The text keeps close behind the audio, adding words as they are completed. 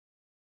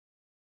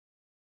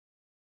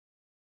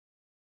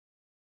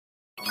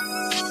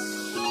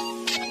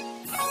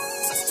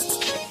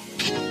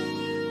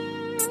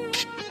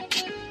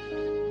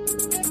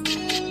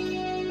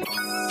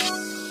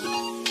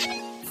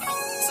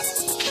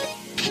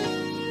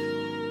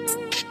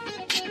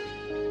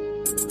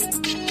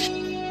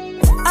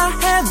I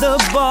had the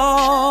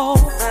ball,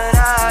 but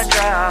I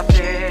dropped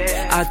it.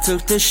 I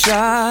took the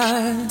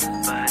shot,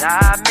 but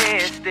I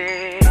missed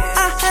it. I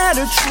had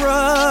her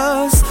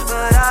trust,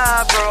 but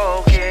I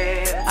broke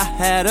it. I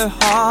had her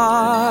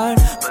heart,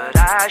 but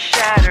I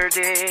shattered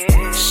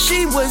it.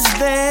 She was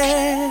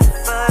there,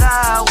 but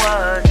I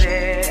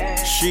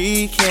wasn't.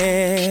 She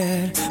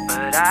cared,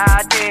 but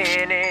I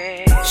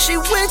didn't. She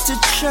went to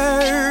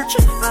church,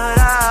 but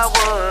I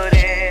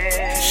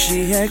wouldn't.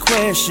 She had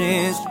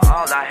questions,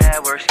 all I had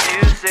were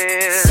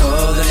excuses.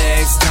 So the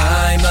next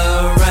time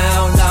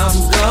around I'm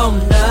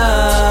gonna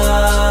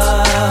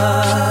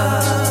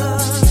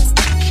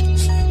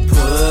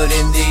put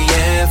in the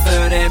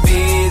effort and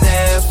be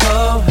there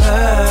for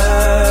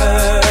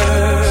her.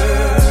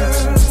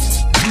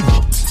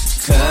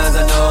 'Cause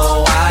I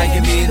know I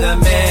can be the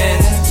man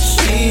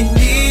she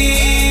needs.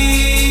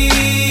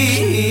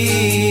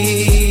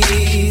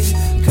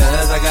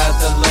 'Cause I got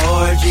the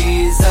Lord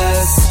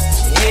Jesus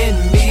in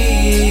me.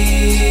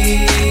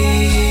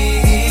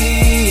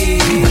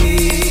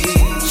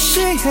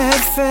 She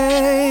had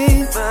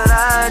faith, but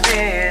I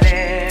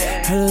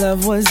didn't. Her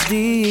love was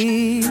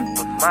deep,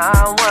 but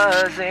mine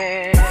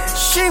wasn't.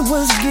 She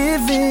was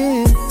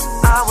giving,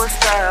 I was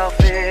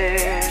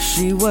selfish.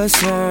 She was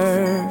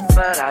her,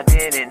 but I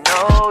didn't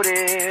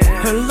notice.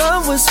 Her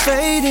love was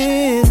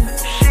fading,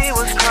 she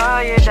was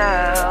crying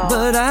out,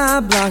 but I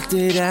blocked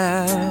it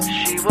out.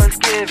 She was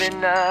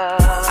giving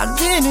up, I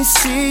didn't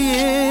see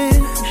it.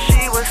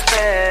 She was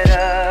fed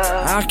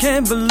up, I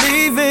can't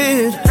believe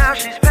it. Now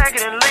she's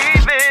packing and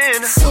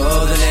leaving.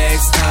 So the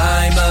next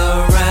time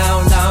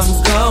around I'm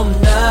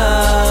gonna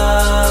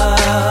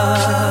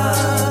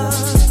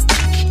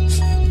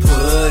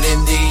put in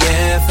the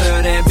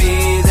effort and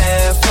be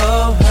there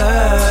for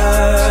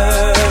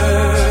her.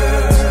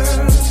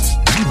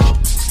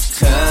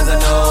 'Cause I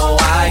know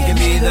I can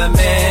be the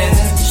man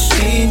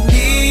she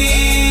needs.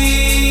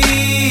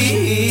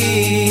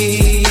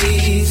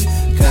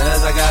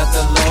 'Cause I got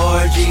the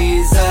Lord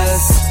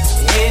Jesus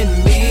in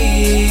me.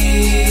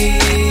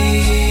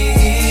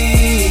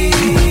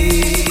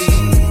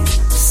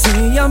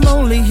 See, I'm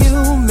only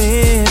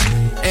human,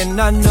 and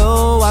I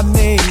know I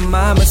made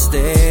my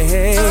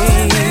mistakes.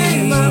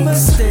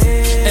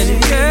 And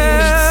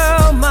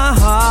girl, my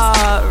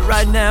heart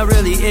right now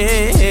really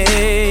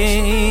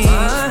aches.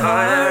 My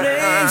heart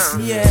aches,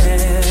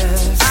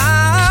 yes.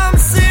 I'm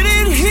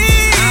sitting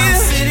here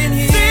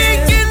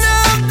thinking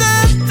of the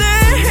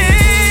things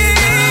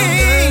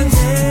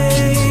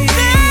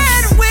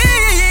that we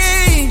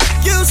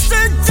used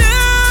to do.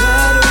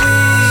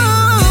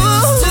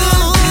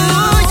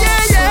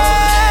 Yeah,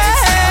 yeah.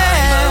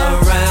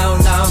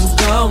 Around I'm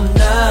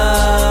gonna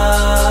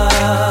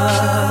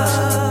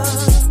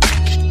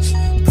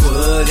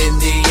put in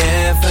the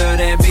effort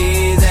and be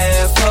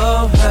there for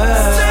her.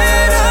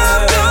 Said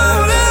I'm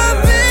gonna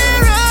be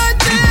right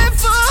there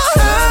for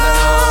her. 'Cause I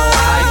know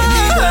I can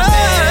be the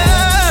man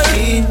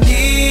she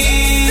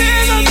needs.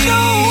 Said I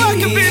know I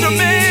can be the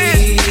man.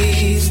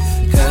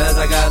 'Cause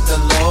I got the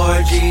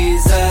Lord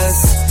Jesus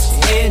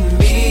in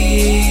me.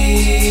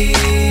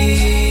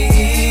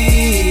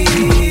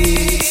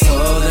 So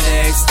the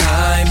next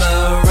time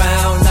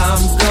around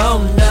I'm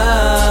gonna.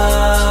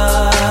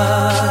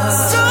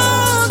 So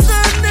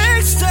the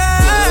next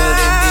time put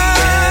in the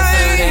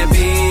effort and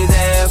be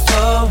there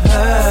for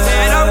her.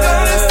 Said I'm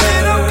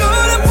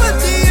gonna put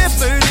the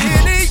effort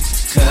in it.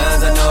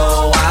 'Cause I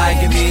know I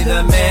can be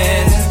the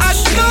man. I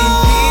know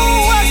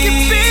I can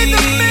be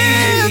the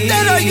man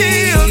that I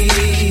am.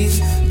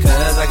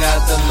 'Cause I got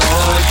the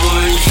Lord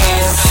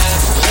Jesus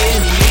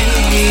in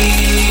me.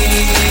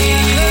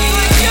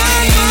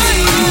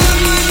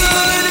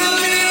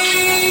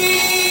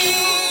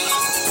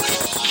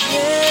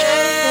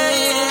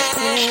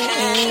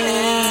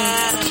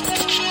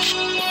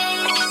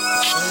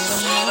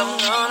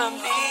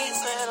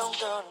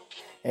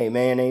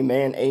 Amen,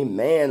 amen,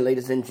 amen.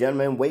 Ladies and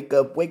gentlemen, wake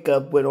up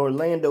with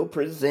Orlando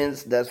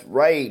Presents. That's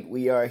right.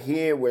 We are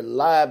here. We're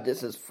live.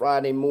 This is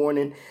Friday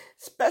morning,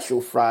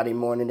 special Friday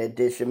morning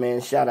edition,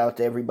 man. Shout out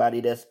to everybody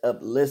that's up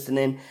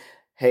listening.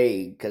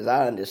 Hey, because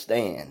I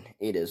understand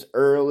it is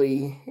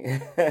early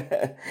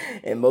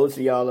and most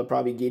of y'all are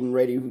probably getting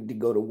ready to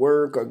go to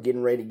work or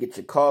getting ready to get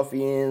your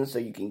coffee in so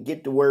you can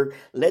get to work.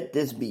 Let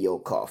this be your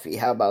coffee.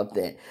 How about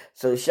that?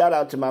 So shout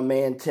out to my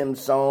man Tim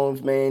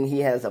Songs, man. He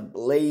has a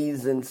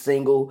blazing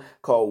single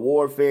called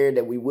Warfare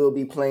that we will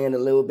be playing a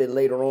little bit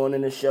later on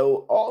in the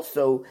show.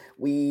 Also,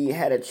 we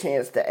had a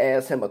chance to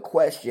ask him a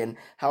question.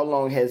 How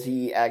long has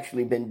he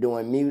actually been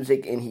doing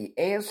music? And he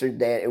answered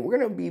that. And we're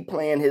going to be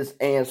playing his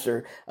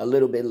answer a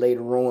little bit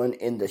later on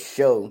in the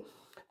show.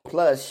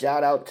 Plus,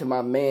 shout out to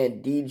my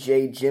man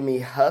DJ Jimmy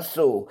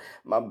Hustle.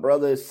 My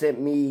brother sent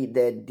me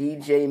that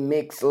DJ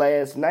mix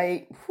last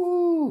night.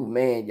 Whoo,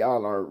 man,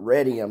 y'all aren't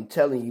ready. I'm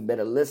telling you,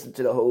 better listen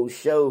to the whole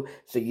show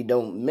so you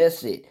don't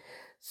miss it.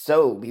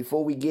 So,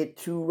 before we get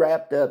too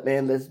wrapped up,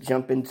 man, let's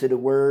jump into the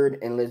word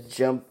and let's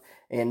jump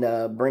and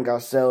bring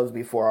ourselves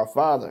before our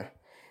Father.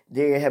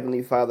 Dear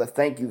Heavenly Father,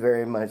 thank you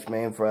very much,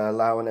 man, for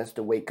allowing us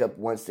to wake up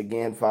once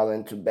again, Father,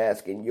 and to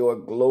bask in your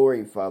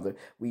glory, Father.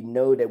 We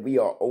know that we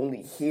are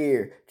only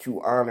here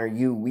to honor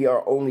you. We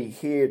are only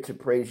here to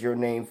praise your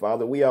name,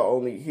 Father. We are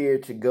only here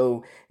to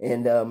go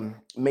and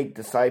make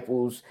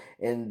disciples,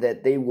 and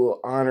that they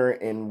will honor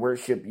and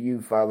worship you,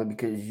 Father,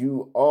 because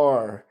you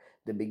are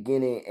the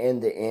beginning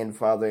and the end,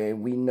 Father,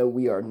 and we know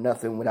we are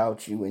nothing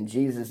without you. In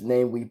Jesus'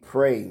 name we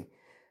pray.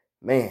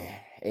 Man,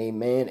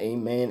 amen,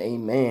 amen,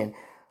 amen.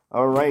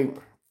 All right,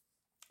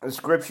 the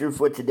scripture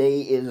for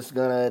today is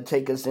going to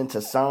take us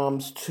into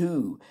Psalms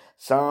 2.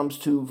 Psalms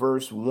 2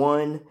 verse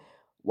 1.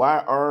 Why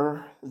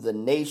are the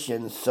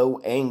nations so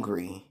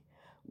angry?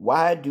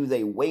 Why do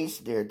they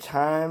waste their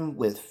time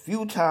with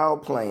futile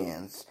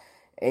plans?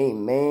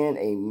 Amen,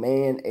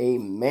 amen,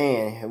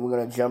 amen. And we're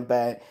going to jump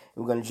back.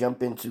 We're going to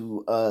jump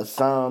into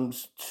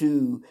Psalms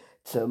 2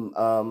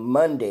 to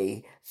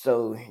Monday,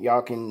 so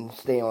y'all can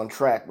stay on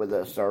track with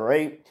us, all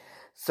right?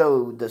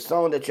 So the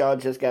song that y'all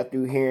just got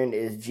through hearing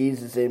is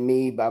Jesus and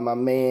Me by my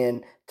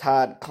man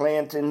Todd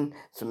Clanton.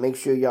 So make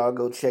sure y'all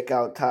go check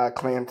out Todd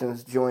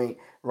Clanton's joint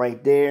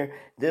right there.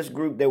 This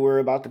group that we're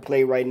about to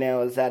play right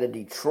now is out of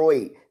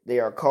Detroit. They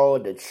are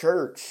called The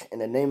Church,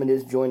 and the name of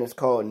this joint is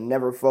called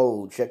Never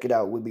Fold. Check it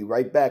out. We'll be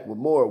right back with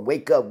more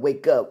Wake Up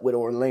with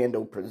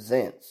Orlando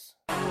Presents.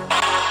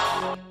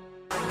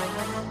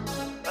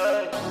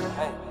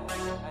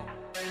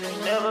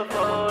 Never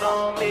fold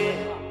on me.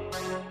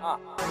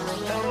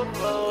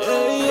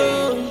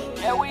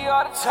 Yeah, we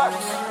are the church.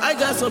 I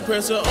got some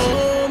pressure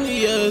on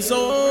me, yeah, it's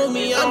on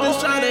me. I'm just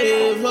trying to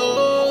live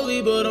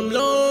holy, but I'm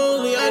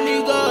lonely. I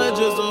need God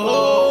just to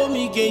hold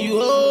me. Can you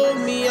hold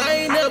me? I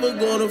ain't never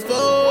gonna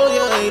fold,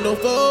 yeah, ain't no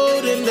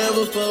folding,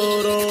 never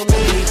fold on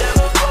me. You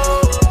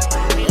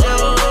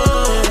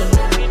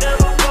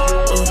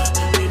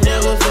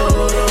never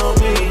fold on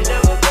me.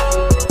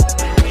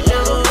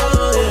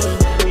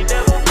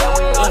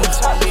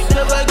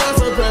 Cause I got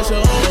some pressure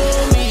on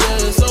me,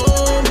 yeah, it's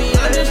on me.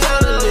 I'm just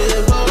trying to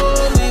live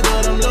holy,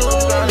 but I'm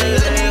lonely.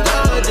 I need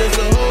God just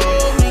to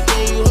hold me.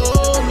 Can you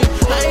hold me?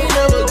 I ain't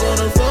never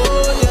gonna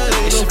fold, yeah,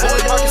 ain't no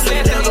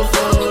folding, never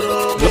fold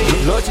on me.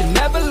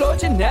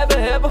 Lord, you never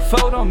ever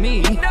fold on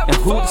me. And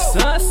who the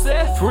sun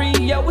set free,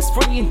 yo, it's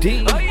free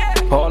indeed.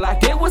 All I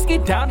did was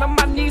get down on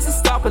my knees and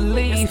start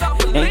believe.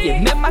 And you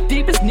met my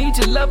deepest need,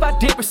 your love I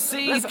did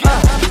receive.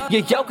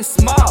 Your yoke is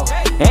small,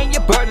 and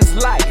your burden's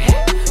light.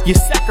 You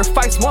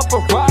sacrificed one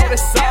for all,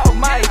 that's all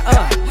might.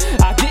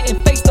 I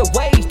didn't face the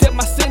wage that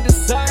my sin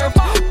deserved,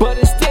 but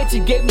instead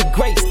you gave me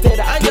grace that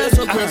I got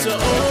some pressure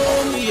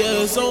on me,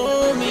 yeah, it's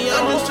on me.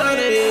 I'm just trying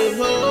to live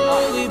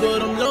holy,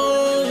 but I'm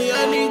lonely.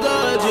 I need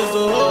God just to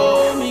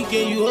hold me.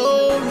 Can you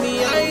hold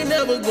me? I ain't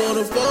never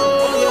gonna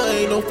fold, yeah,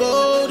 ain't no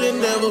folding,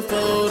 never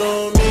fold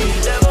on me.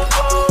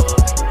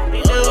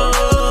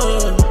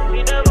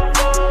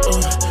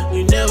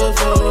 You never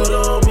fold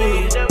on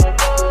me.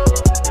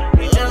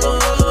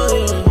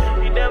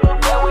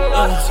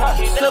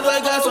 Cause I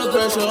got some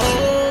pressure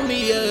on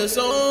me, yeah, it's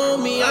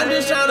on me. I'm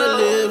just trying to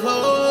live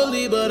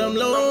holy, but I'm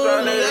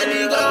lonely. I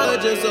need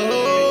God just to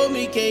hold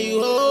me. Can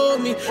you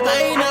hold me?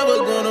 I ain't never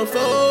gonna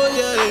fold,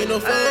 yeah, ain't no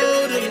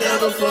folding,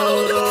 never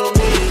fold on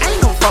me.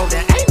 Ain't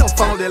no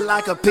folding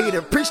like a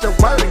Peter. Preach the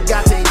word and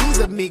got to these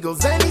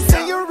amigos and these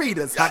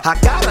senoritas. I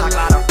got a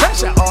lot of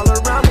pressure all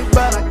around me,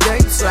 but I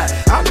can't slack.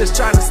 I'm just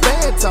trying to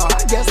stand tall,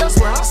 I guess that's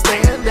where I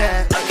stand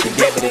at. He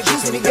gave me the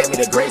juice and he gave me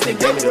the grace and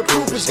gave me the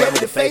proof, which gave me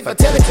the faith. I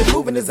tell it to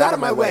moving is out of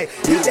my way.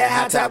 He that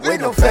high top with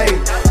no faith.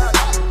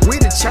 We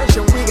the church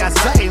and we got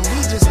saved.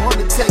 We just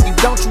want to tell you,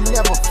 don't you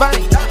never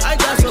faint. I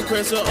got some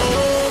pressure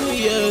on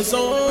me, yeah, it's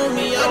on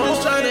me. I'm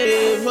just trying to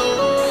live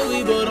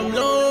holy, but I'm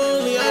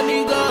lonely. I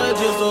need God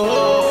just to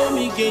hold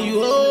me. Can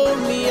you hold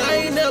me?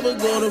 I ain't never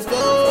gonna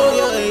fold,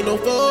 yeah, ain't no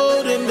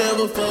folding,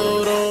 never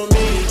fold on me.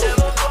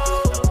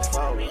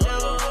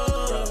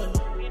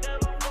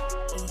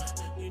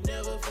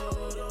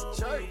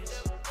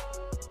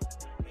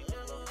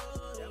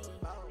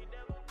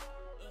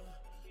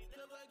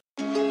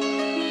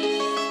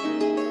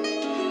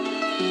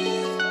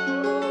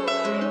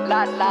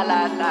 La la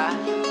la la,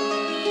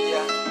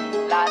 yeah,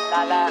 la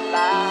la la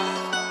la.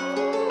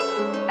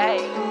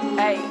 Hey,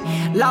 hey.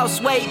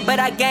 Lost weight, but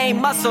I gained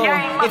muscle.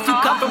 If you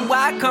come from where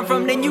I come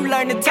from, then you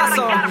learn to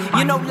tussle.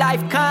 You know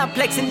life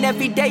complex and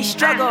everyday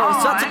struggle.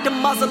 So I took the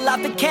muzzle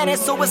off the cannon,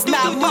 so it's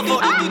not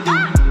muffled.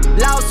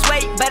 Lost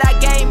weight, but I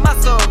gained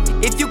muscle.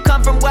 If you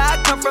come from where I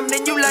come from,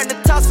 then you learn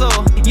to tussle.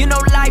 You know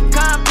life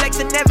complex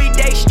and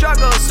everyday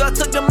struggle. So I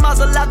took the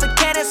muzzle off the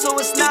cannon, so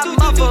it's not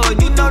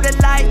muffled. You know the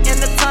light in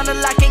the tunnel,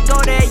 I can't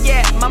go there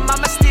yet. My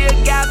mama still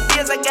got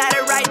bills, I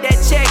gotta write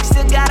that check.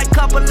 Still got a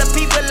couple of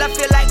people I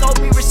feel like owe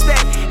me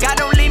respect. God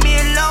don't leave me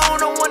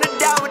alone, don't wanna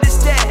die with this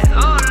death.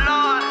 Oh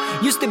Lord.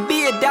 Used to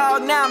be a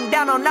dog, now I'm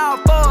down on all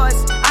fours.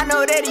 I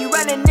know that he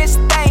running this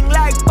thing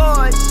like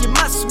boys. You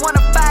must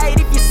wanna fight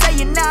if you say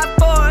you're not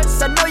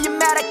forced. I know you're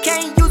mad, I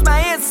can't use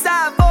my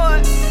inside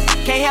voice.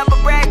 Can't help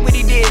but brag what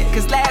he did,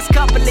 cause last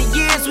couple of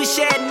years we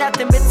shared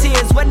nothing but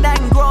tears. Wasn't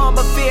nothing growing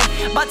but fear,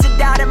 about to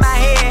doubt in my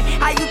head.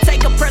 How you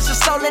take a precious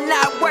soul and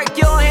not work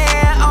your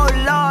hand. Oh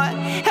Lord,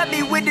 help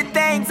me with the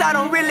things I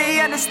don't really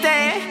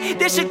understand.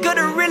 This shit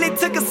could've really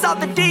took us off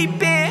the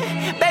deep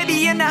end.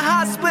 Baby in the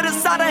hospital,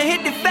 saw done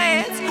hit the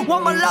fans.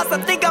 One more loss, I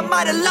think I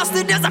might've lost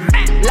it as a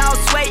man.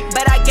 Lost weight,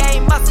 but I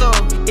gained muscle.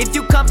 If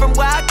you come from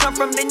where I come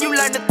from, then you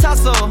learn to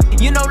tussle.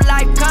 You know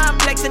life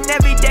complex and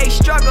everyday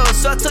struggle.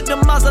 So I took the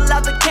muzzle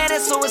out the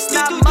cannon, so it's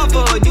not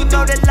muffled. You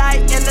know the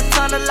light in the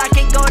tunnel, I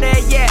can't go there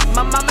yet.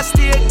 My mama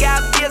still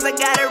got bills, I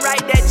gotta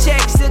write that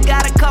check. Still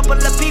got a couple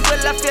of people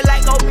I feel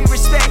like owe me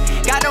respect.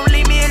 God don't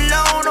leave me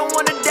alone, don't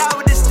wanna die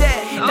with this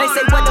debt. They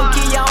say what don't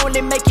kill you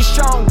only make you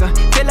stronger.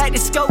 Feel like the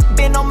scope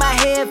been on my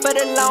head for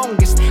the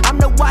longest. I'm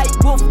the white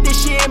wolf,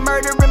 this year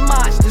murdering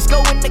monsters.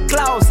 Go in the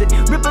closet,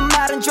 rip them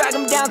out and drag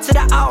them down to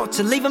the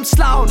altar. Leave them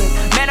slaughtered.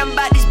 Man, I'm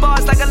about these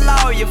bars like a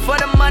lawyer. For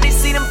the money,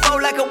 see them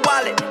fold like a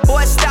wallet.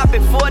 Boy, stop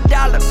it for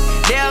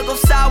 $1. They'll go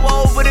sour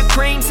over the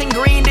creams and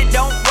green that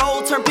don't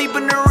roll. Turn people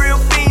into real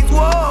fiends,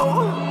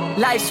 whoa.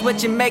 Life's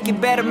what you make it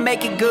better,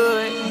 make it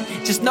good.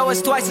 Just know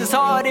it's twice as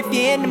hard if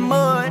you're in the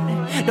mud.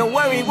 Don't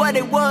worry what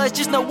it was,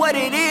 just know what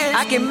it is.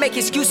 I can make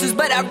excuses,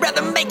 but I'd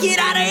rather make it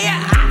out of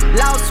here.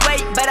 Lost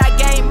weight, but I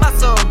gained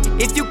muscle.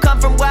 If you come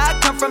from where I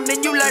come from,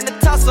 then you learn to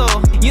tussle.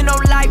 You know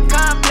life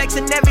complex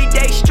and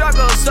everyday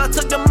struggle. So I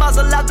took the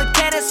muzzle out the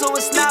cannon, so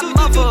it's not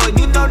muffled.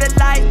 You know the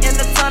light in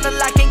the tunnel,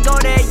 I can't go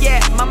there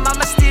yet. My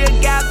mama still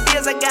got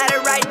bills, I gotta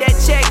write that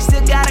check.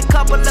 Still got a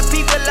couple of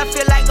people I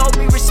feel like owe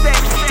me respect.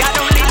 God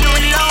don't leave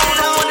me alone,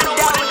 don't wanna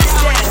die with this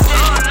debt.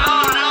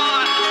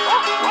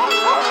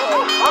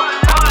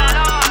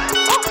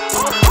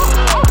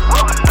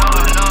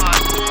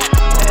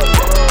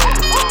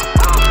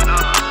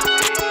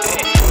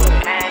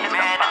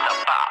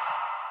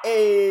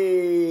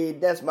 Hey,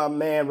 that's my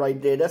man right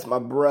there. That's my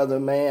brother,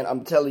 man.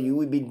 I'm telling you,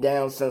 we be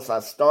down since I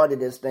started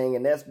this thing,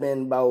 and that's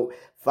been about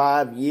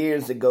 5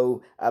 years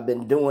ago. I've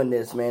been doing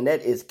this, man.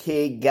 That is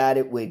Kid Got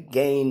It with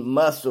Gain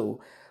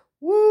Muscle.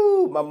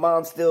 Woo! My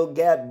mom still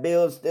got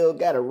bills, still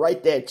got to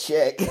write that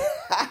check.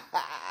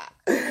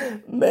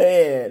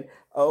 Man,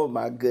 oh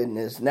my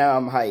goodness. Now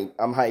I'm hype.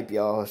 I'm hype,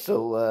 y'all.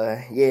 So,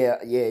 yeah.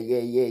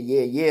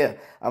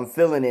 I'm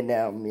feeling it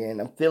now, man.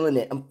 I'm feeling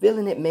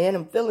it, man.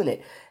 I'm feeling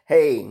it.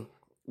 Hey,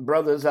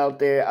 brothers out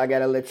there, I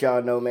gotta let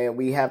y'all know, man,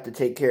 we have to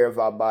take care of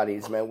our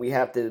bodies, man. We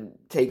have to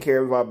take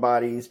care of our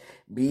bodies,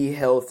 be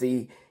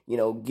healthy, you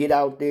know, get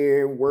out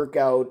there, work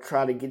out,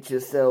 try to get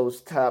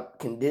yourselves top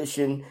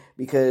condition,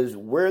 because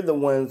we're the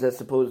ones that's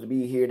supposed to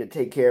be here to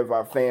take care of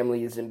our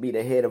families and be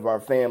the head of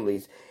our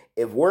families.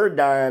 If we're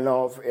dying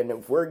off and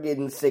if we're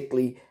getting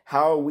sickly,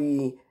 how are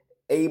we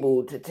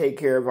able to take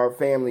care of our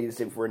families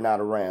if we're not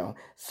around?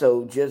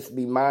 So just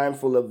be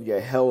mindful of your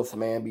health,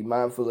 man. Be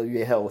mindful of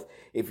your health.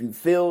 If you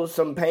feel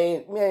some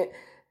pain, man,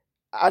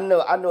 I know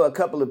a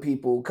couple of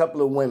people, a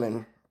couple of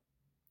women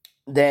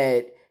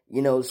that,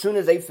 you know, as soon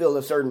as they feel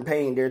a certain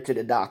pain, they're to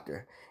the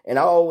doctor. And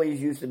I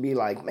always used to be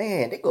like,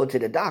 man, they go to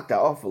the doctor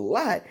awful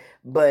lot.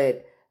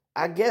 But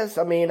I guess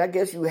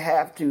you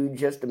have to,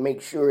 just to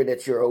make sure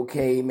that you're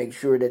okay, make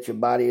sure that your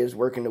body is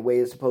working the way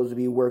it's supposed to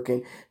be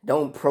working.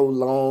 Don't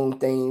prolong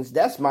things.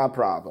 That's my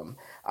problem.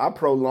 I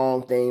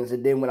prolong things,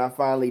 and then when I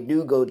finally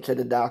do go to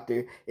the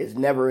doctor, it's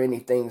never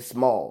anything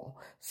small.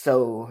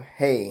 So,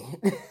 hey,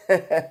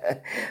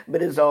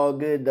 but it's all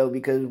good though,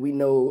 because we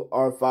know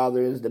our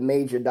Father is the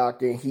major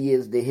doctor, and He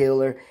is the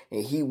healer,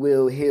 and He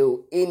will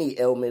heal any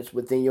ailments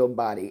within your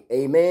body.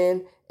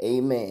 Amen.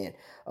 Amen.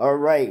 All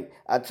right.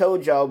 I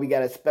told y'all we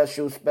got a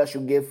special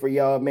gift for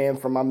y'all, man,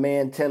 from my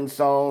man Tim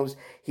Songs.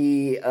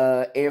 He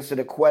answered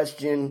a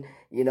question,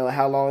 you know,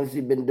 how long has he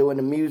been doing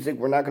the music?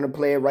 We're not going to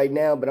play it right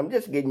now, but I'm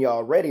just getting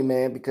y'all ready,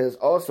 man, because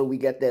also we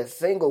got that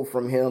single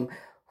from him.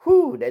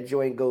 Whew, that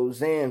joint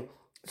goes in.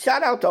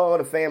 Shout out to all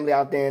the family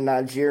out there in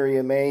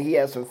Nigeria, man. He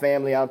has some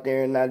family out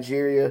there in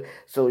Nigeria.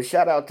 So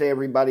shout out to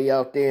everybody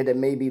out there that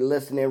may be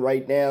listening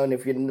right now. And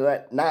if you're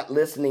not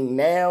listening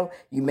now,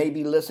 you may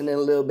be listening a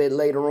little bit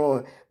later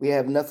on. We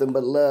have nothing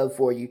but love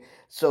for you.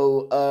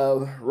 So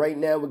right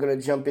now we're going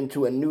to jump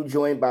into a new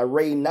joint by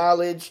Ray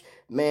Knowledge,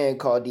 man,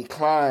 called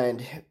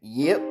Declined.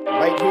 Yep,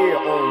 right here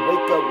on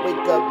Wake Up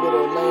with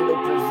Orlando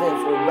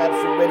Presents on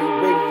Rapture Ready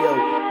Radio.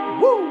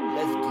 Woo,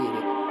 let's get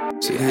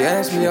it. See, he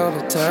asks me all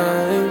the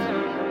time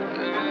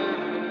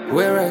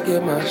where I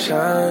get my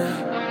shine.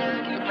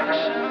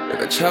 If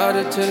I charge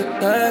it to the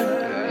bank,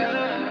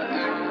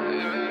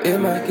 it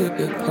might get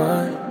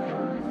declined.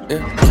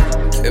 Yeah.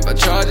 If I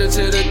charge it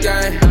to the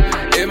gang,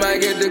 it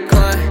might get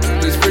declined.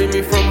 Please free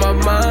me from my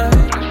mind.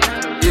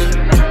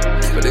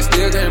 Yeah. But they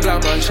still can't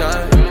block my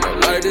shine. My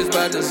light is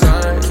by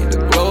design.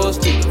 The glow is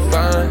too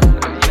defined.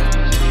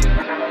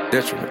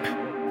 Detriment.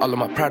 All of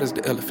my pride is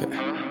the elephant.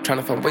 Trying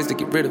to find ways to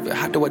get rid of it.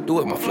 How do I do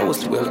it? My flow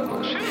is too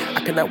eloquent.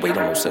 I cannot wait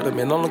on no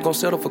settlement. Only gonna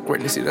settle for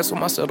greatness. See, that's what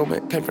my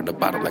settlement came from the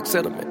bottom like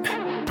settlement.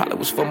 Probably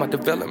was for my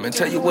development.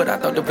 Tell you what I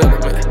thought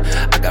development.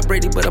 I got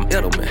Brady, but I'm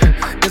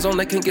Edelman. His own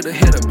leg can't get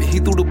ahead of me. He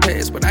threw the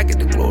pass, but I get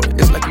the glory.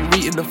 It's like you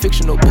reading writing a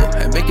fictional book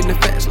and making it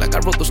fast like I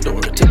wrote the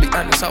story. To be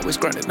honest, always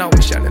grinding,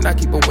 always shining. I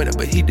keep on winning,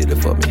 but he did it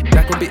for me.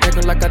 Not gonna be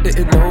acting like I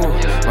didn't know.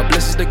 My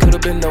blessings, they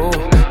could've been no.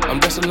 I'm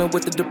wrestling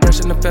with the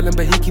depression I'm feeling,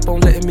 but he keep on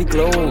letting me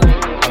glow.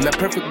 I'm not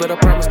perfect, but I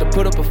promise to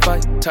put up a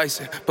fight.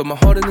 Tyson, put my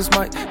heart in his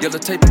mic. Yellow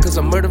tape because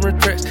I'm murdering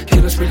tracks.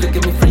 Killers really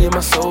get me free in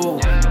my soul.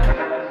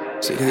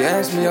 See, they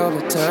ask me all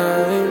the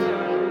time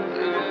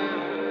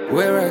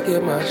where I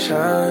get my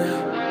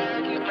shine.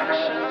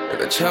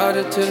 If I charge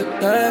it to the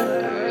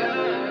game,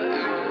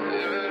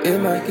 it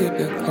might get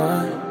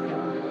declined.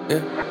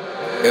 Yeah.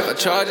 If I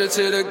charge it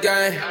to the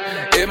game,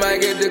 it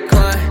might get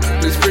declined.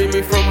 Please free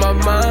me from my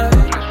mind.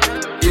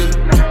 Yeah.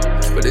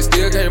 But it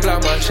still can't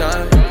block my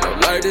shine. No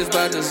light is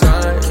by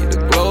design.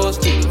 The glow is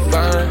too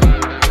divine.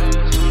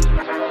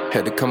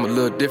 Had to come a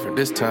little different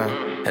this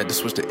time. Had to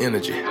switch the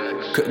energy.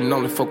 Couldn't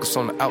only focus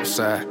on the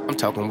outside. I'm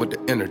talking with the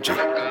energy.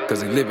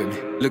 Cause he live in me,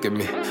 look at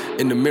me.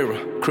 In the mirror,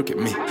 crooked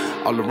me.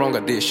 All the wrong I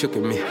did shook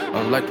at me. I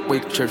don't like the way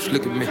the church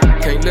look at me.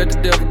 Can't let the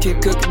devil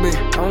keep cooking me.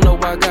 I don't know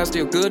why God's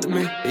still good to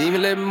me. He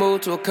even let me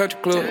move to a country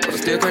club, but I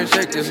still can't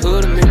shake this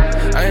hood of me.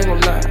 I ain't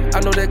gonna lie, I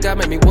know that God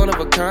made me one of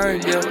a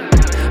kind, yeah.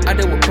 I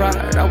did with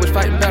pride, I was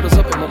fighting battles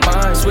up in my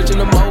mind. Switching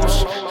the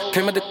motion,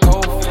 came at the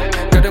cold.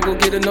 Gotta go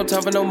get it, no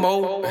time for no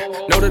more.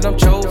 Know that I'm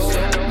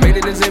chosen. Made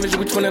it in his image,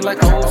 we twinning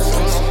like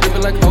oceans.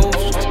 Living like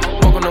oceans.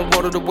 Walking on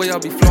water the way I'll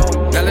be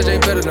flowing. Knowledge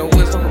ain't better than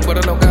wisdom, but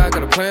I know God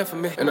got a plan for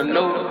me. And I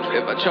know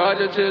if I charge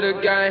it to the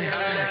game,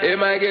 it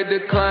might get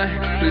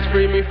declined. Please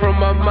free me from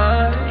my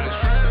mind.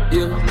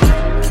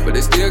 Yeah, but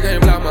it still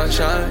can't block my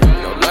shine.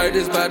 No light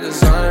is by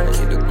design.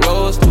 The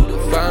glow is too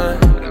divine.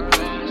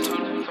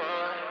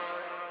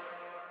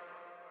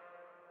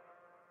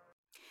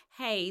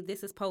 Hey,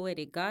 this is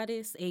Poetic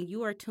Goddess, and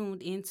you are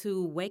tuned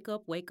into Wake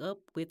Up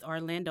with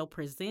Orlando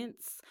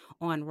Presents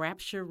on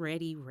Rapture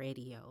Ready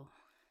Radio.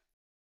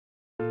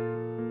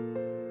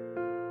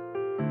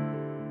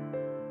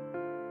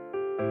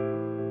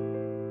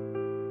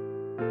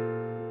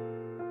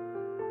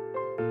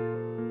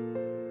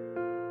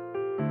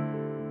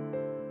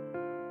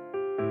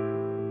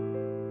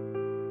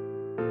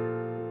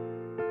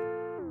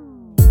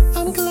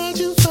 I'm glad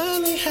you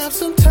finally have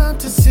some time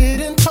to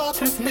sit and talk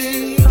with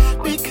me,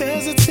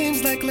 because it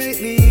seems like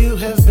lately you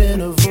have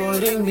been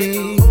avoiding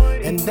me.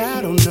 And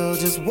I don't know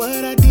just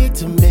what I did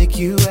to make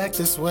you act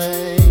this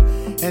way.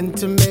 And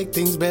to make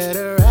things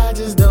better, I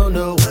just don't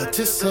know what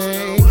to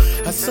say.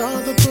 I saw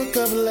the book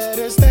of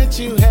letters that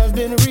you have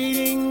been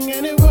reading,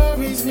 and it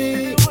worries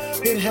me.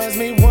 It has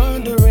me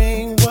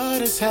wondering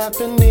what is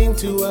happening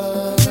to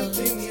us.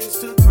 Nothing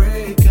used to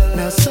break us.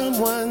 Now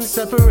someone's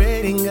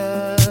separating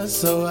us,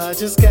 so I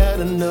just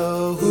gotta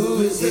know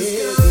who is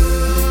it?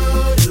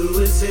 Who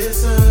is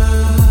his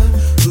son?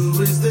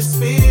 Who is the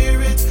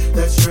spirit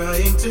that's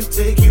trying to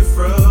take you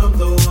from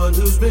the one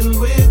who's been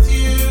with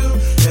you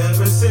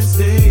ever since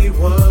day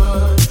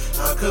one?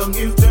 How come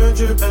you've turned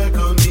your back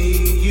on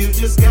me? You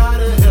just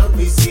gotta help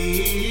me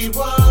see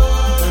why.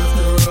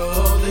 After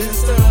all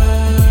this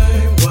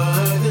time,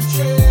 why the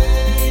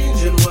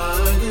change and why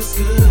this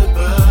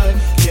goodbye?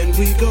 Can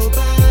we go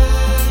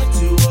back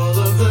to all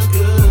of the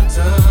good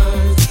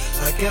times?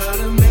 I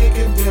gotta make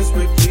a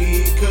desperate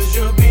plea, cause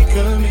you're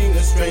becoming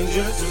a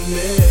stranger to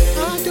me.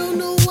 I don't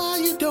know why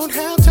you don't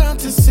have time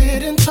to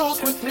sit and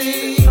talk with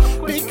me,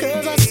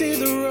 because I see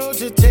the road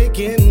you're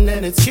taking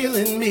and it's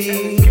killing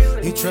me.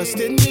 You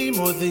trusted me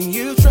more than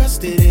you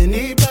trusted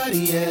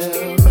anybody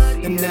else,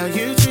 and now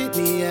you treat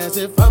me as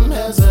if I'm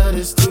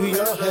hazardous to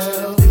your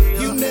health.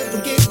 You never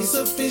gave me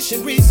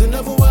sufficient reason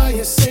of why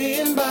you're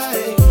saying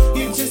bye.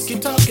 You just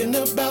keep talking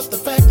about the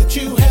fact that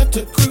you have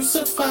to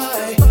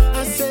crucify.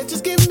 I said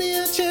just give me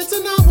a chance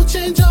and I will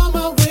change all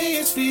my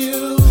ways for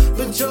you,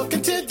 but you're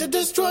content to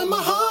destroy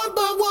my heart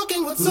by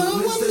walking with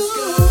someone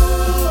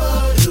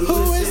new.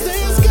 Who is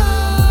this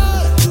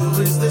God?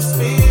 Who is the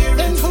spirit?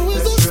 And who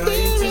is the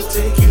spirit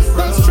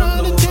that's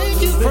trying to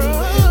take you from?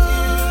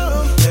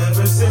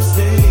 Ever since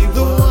day one,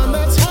 the one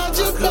that's had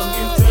your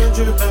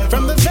back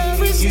from the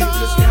very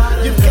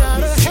start. You've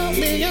gotta help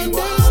me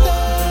understand.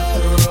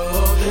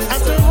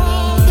 After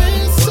all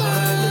this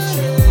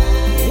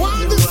time,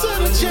 why the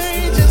sudden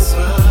changes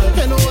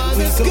and why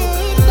this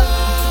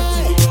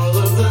goodbye?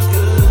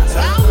 I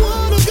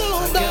wanna go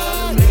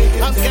back.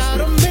 I've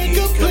gotta make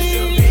a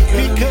plea,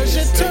 because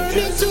you turned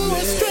into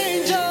a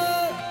stranger.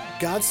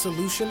 God's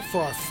solution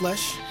for our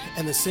flesh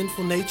and the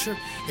sinful nature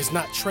is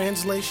not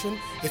translation,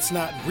 it's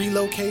not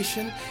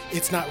relocation,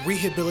 it's not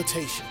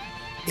rehabilitation,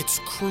 it's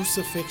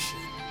crucifixion.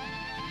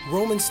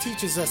 Romans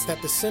teaches us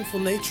that the sinful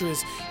nature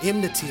is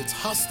enmity, it's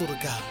hostile to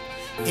God.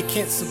 It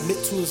can't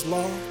submit to his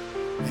law,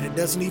 and it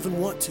doesn't even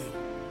want to.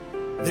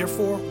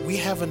 Therefore, we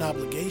have an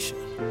obligation.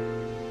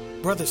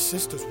 Brothers,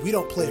 sisters, we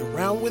don't play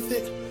around with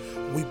it,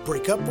 we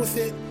break up with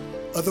it.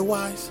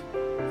 Otherwise,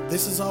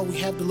 this is all we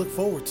have to look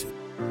forward to.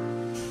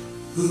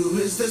 Who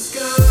is this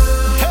God?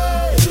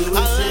 Hey, I'll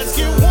ask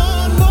you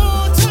one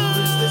more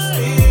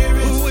time.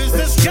 Who is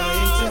this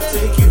God?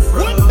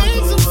 What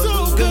makes him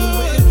so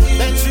good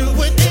that you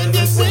would end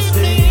it with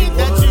me?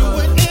 That you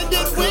would end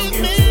it with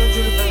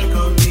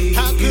me?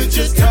 How could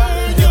you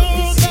turn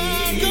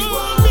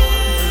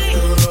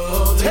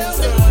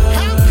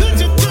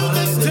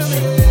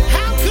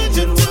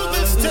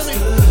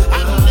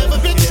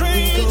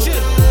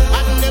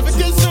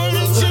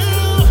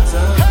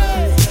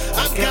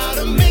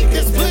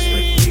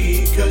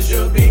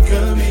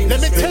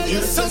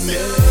promise me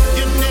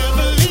you're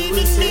never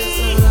leaving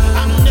me.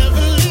 I'm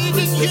never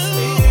leaving you.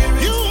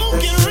 You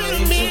won't get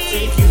rid of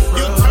me.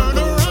 You'll turn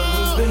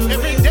around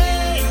every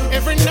day,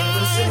 every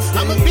night.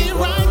 I'ma be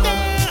right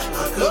there.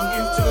 How come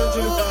you turned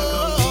your back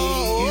on me?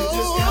 You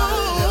just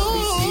gotta help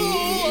me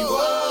see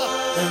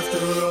why. After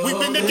all We've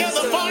been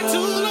together far too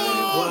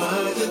long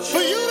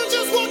for you to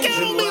just walk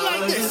out on me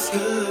like this.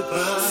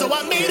 So I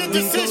made a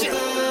decision.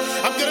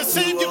 I'm gonna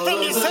save you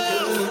from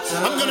yourself.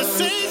 I'm gonna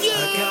save you.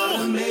 I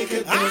gotta make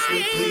a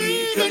desperate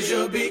plea, 'cause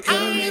you're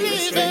becoming a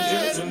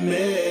stranger to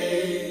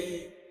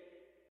me.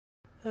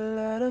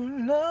 Let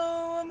them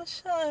know I'ma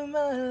shine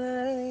my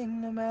light.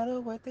 No matter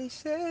what they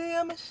say,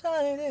 I'ma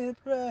shine it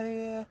bright.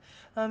 Yeah.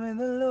 I'm in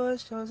the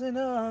Lord's chosen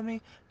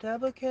army.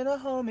 Devil cannot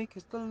hold me,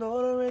 'cause the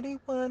Lord already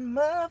won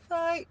my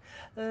fight.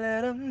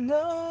 Let them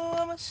know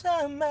I'ma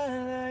shine my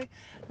light.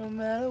 No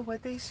matter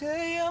what they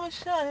say, I'ma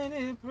shine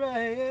it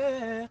bright.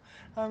 Yeah.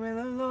 I'm in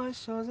the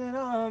Lord's chosen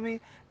army.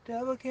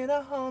 Devil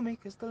cannot hold me,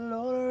 'cause the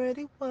Lord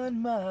already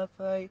won my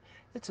fight.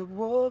 It's a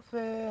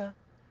warfare.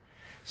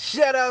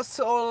 Shout out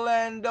to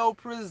Orlando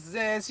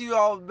Presents. You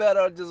all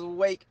better just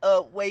wake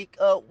up, wake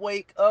up,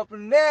 wake up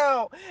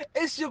now.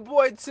 It's your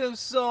boy Tim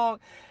Song,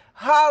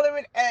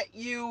 hollering at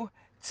you,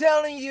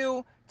 telling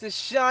you to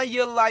shine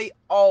your light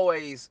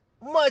always.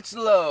 Much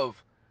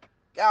love.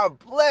 God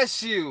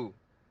bless you.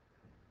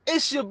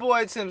 It's your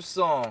boy Tim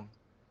Song,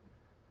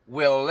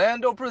 where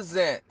Orlando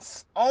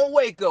Presents on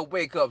Wake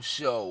Up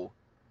Show.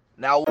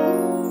 Now.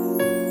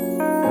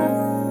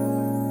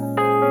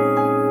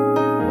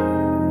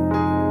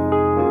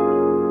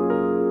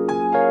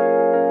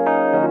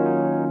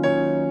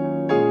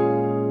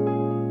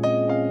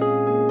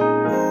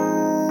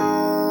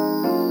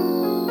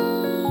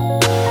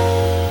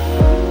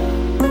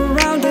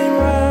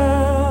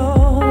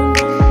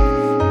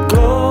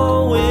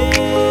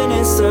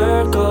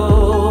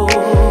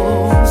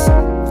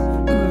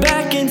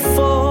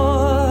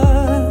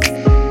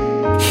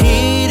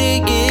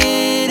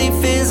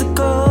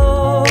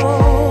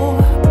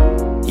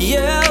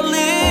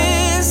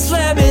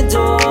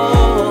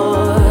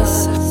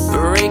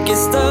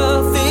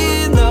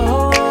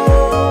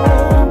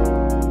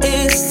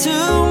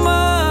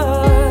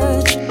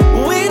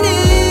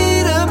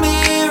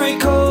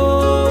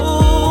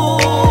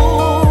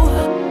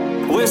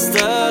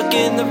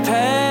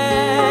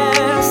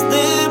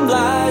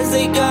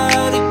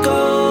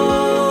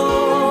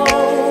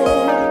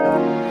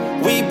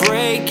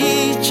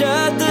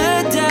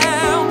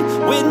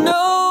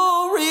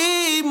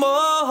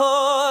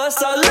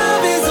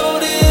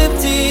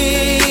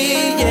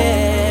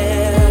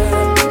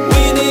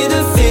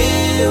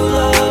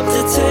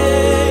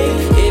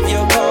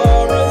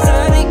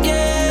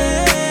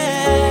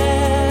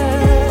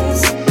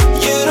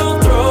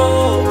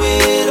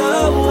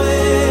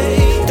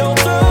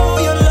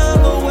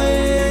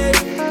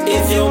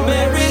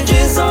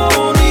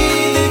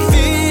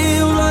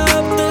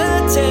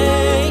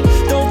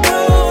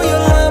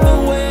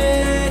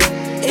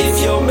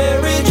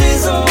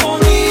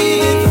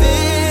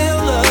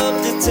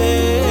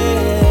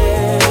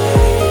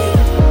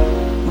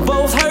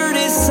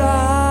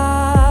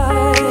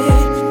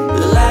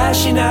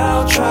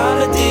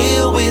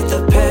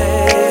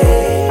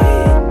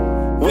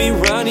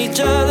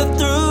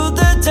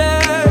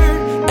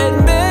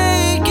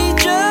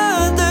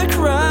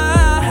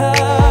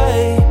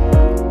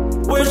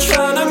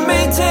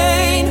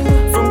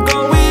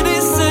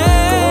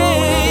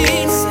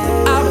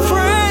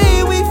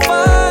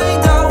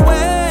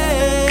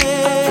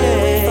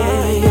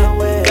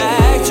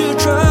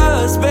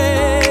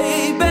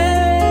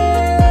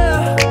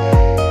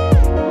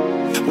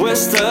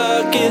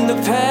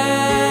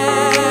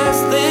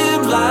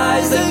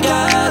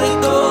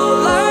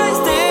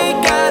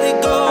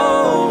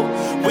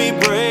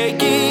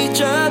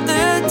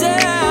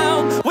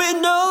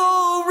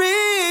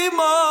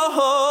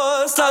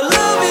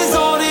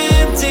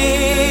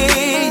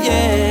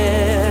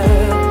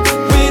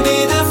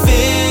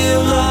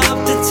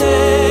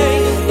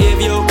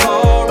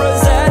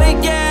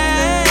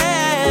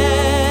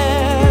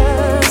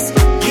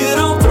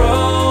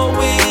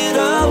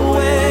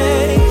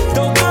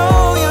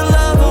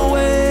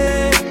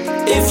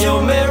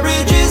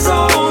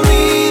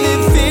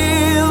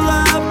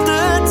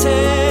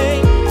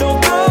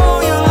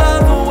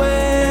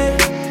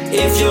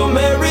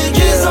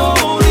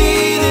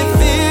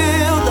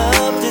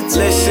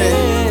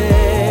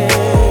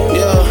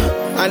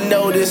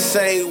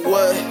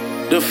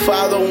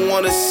 Father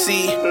wanna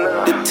see.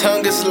 The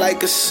tongue is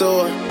like a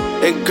sword,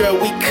 and girl,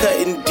 we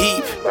cutting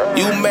deep.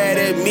 You mad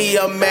at me,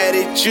 I'm mad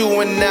at you,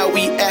 and now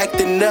we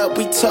acting up.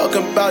 We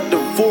talking about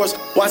divorce,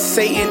 why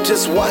Satan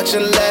just watch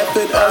and laugh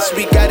at us?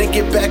 We gotta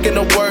get back in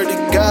the word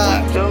of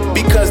God,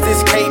 because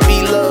this can't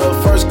be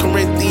love. 1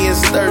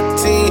 Corinthians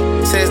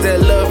 13 says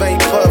that love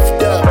ain't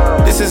puffed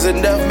up. This is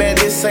enough, man,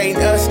 this ain't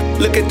us.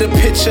 Look at the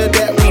picture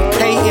that we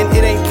painting,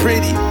 it ain't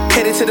pretty.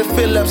 Headed to the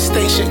fill-up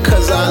station,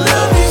 cause I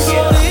love you.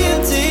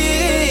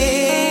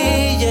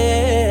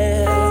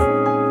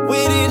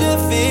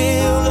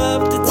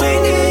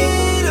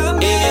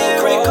 If your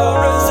credit card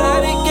runs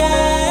out again.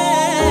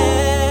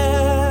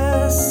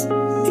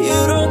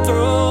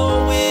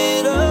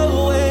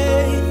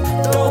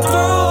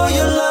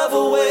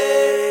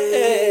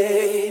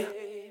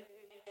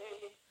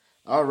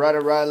 All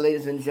right,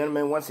 ladies and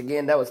gentlemen. Once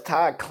again, that was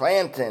Todd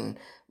Clanton.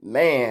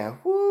 Man,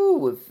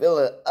 whoo, fill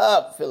it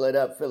up.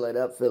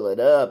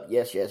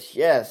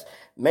 Yes.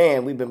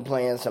 Man, we've been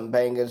playing some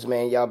bangers,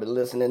 man. Y'all been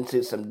listening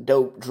to some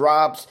dope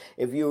drops.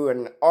 If you're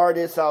an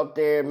artist out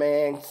there,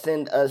 man,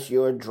 send us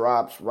your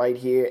drops right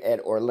here at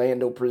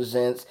Orlando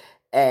Presents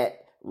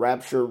at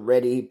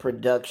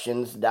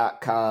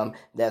RaptureReadyProductions.com.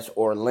 That's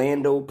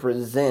Orlando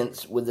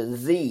Presents with a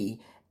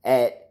Z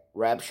at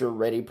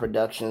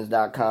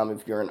RaptureReadyProductions.com.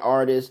 If you're an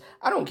artist,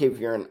 I don't care if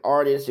you're an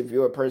artist, if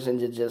you're a person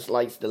that just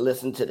likes to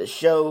listen to the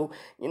show,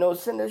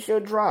 send us your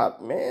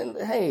drop, man.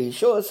 Hey,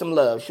 show us some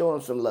love.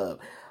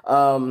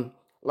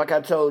 Like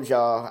I told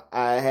y'all,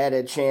 I had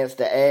a chance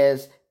to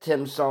ask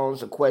Tim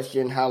Songs a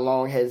question, how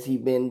long has he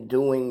been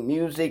doing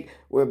music?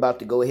 We're about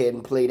to go ahead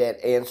and play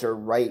that answer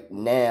right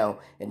now.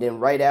 And then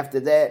right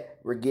after that,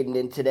 we're getting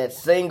into that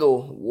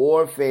single,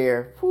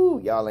 Warfare. Whew,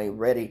 y'all ain't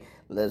ready.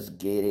 Let's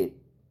get it.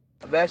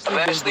 I've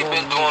actually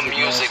been doing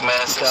music,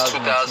 man, since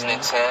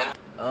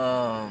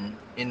 2010.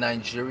 In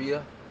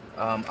Nigeria.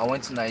 I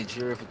went to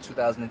Nigeria from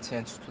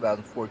 2010 to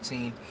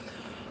 2014.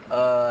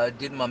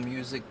 Did my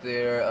music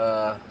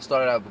there.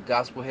 Started out with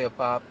gospel hip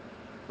hop,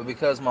 but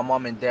because my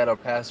mom and dad are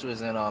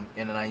pastors in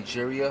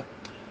Nigeria,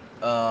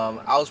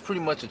 I was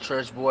pretty much a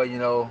church boy,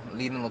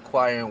 leading the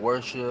choir in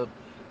worship,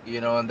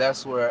 and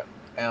that's where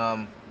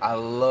I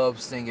love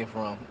singing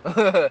from.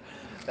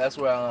 That's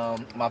where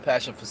my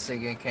passion for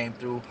singing came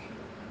through.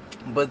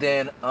 But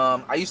then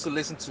I used to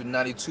listen to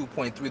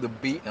 92.3 The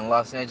Beat in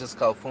Los Angeles,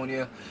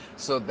 California.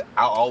 So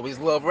I always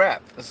love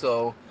rap.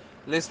 So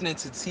listening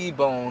to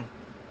T-Bone,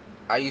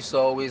 I used to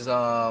always,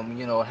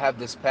 have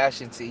this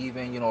passion to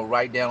even,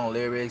 write down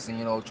lyrics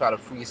and, try to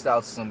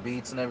freestyle some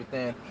beats and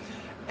everything.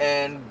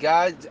 And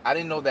God, I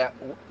didn't know that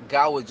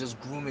God was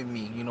just grooming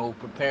me,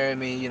 preparing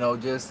me,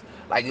 just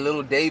like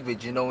little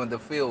David, in the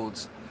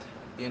fields,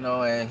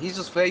 and he's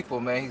just faithful,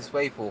 man. He's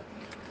faithful.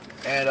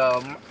 And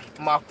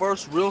my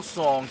first real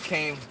song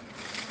came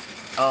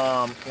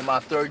in my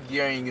third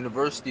year in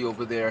university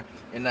over there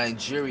in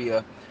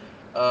Nigeria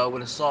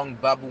with a song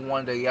Babu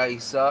Wanda Ya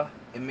Isa.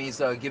 It means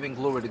giving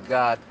glory to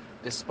God.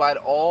 Despite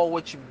all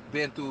what you've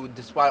been through,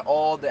 despite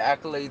all the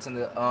accolades and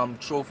the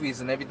trophies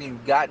and everything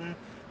you've gotten,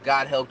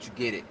 God helped you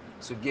get it.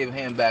 So give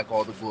him back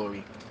all the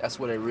glory. That's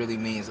what it really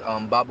means.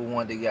 Babu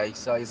Wanda Ya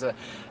Isa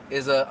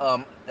is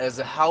a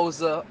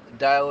Hausa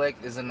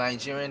dialect, is a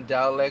Nigerian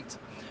dialect.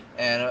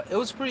 And it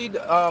was pretty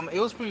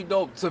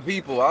dope to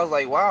people. I was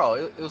like, wow,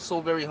 it was so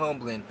very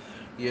humbling,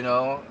 And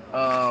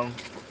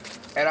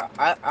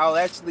I'll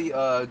actually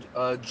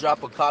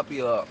drop a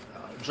copy of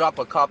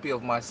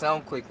my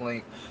SoundClick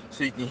link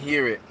so you can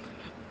hear it.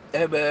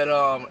 And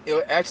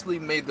it actually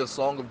made the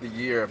song of the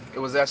year. It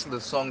was actually the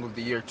song of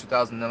the year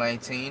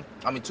 2013.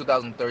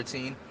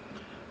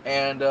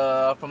 And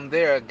from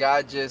there,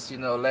 God just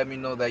let me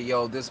know that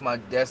this is my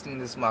destiny,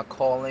 this is my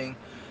calling.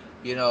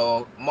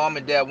 Mom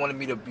and dad wanted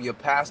me to be a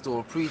pastor or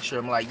a preacher.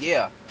 I'm like,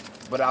 yeah,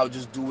 but I'll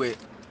just do it,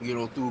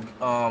 through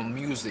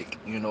music,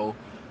 through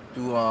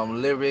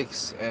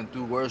lyrics and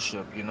through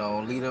worship,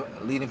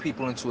 leading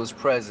people into his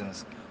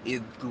presence,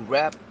 either through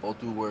rap or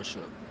through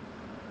worship.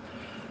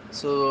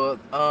 So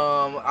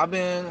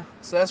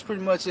that's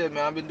pretty much it,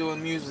 man. I've been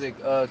doing music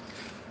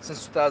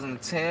since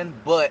 2010,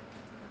 but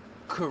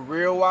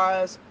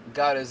career-wise,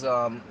 God has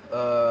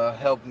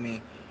helped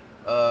me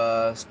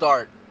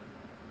start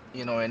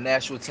in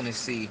Nashville,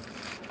 Tennessee,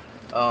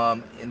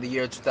 in the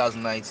year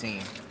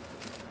 2019.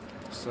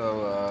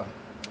 So,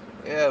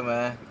 yeah,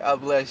 man.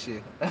 God bless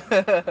you.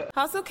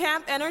 Hustle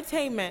Camp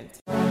Entertainment.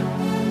 It's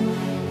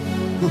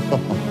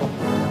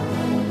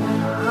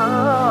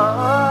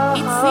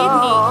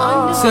Sydney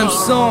on the Tim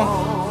Song,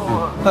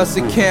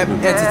 Hustle Camp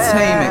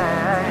Entertainment.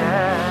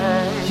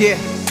 Yeah.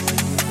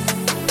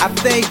 I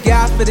thank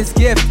God for this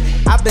gift.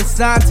 I've been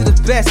signed to the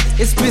best.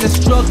 It's been a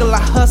struggle, I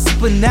hustle,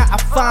 but now I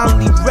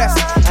finally rest.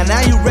 And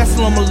I ain't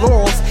resting on my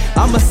laurels,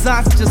 I'm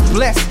assigned to just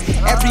bless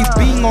every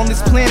being on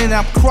this planet.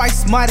 I'm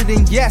Christ-minded,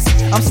 and yes,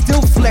 I'm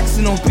still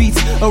flexing on beats,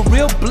 a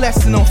real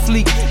blessing on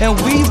fleek. And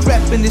we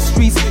reppin' the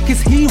streets,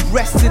 cause he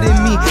rested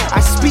in me.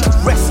 I speak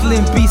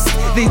wrestling beasts,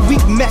 they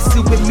weak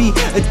messing with me,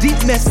 a deep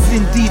message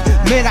indeed.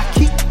 Man, I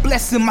keep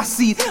blessing my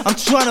seed. I'm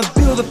trying to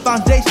build a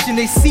foundation,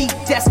 they see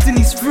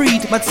destiny's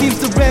freed. My team's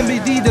the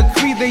remedy, the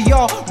creed they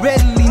all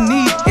readily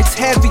need. It's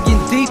heavy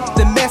and deep,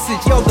 the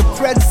message, the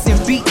presence and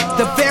beat,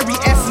 the very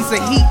essence of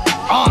heat.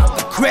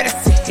 The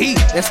credits to heat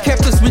that's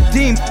kept us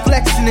redeemed,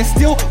 flexing and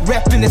still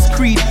repping this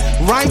creed.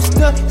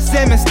 Rhymester,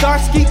 Sam and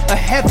Starsky, a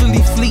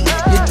heavenly fleet.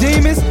 Your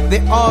demons, they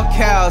all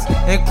cows,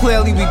 and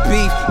clearly we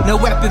beef. No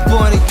weapon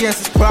born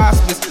against us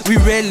prospers, we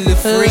ready to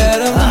free. Let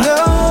them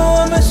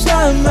know I'ma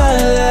shine my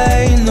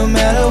light. No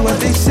matter what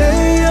they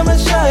say, I'ma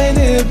shine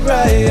it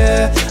bright,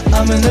 yeah.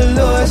 I'm in the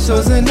Lord's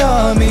chosen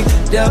army.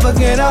 Devil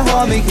cannot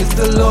harm me, cause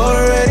the Lord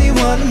already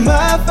won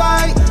my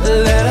fight.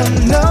 Let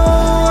them know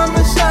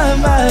I'ma shine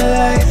my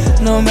light.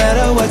 No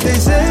matter what they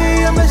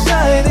say, I'ma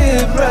shine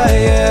it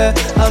bright, yeah.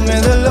 I'm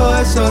in the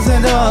Lord's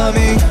chosen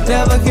army.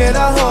 Devil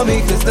cannot harm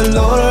me, cause the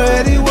Lord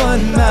already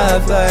won my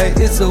fight.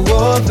 It's a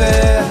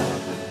warfare.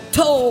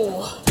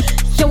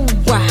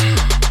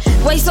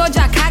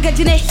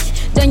 gaji ne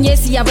don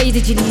Yesu ya bai da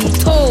jini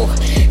to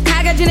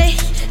ka gaji ne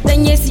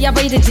dan Yesu ya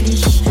bai da jini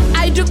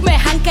ai duk mai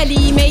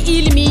hankali mai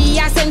ilimi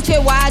ya san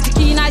cewa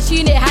jikina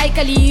shine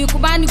haikali ku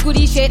bani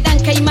guri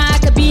shedan kai ma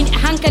ka bi ni a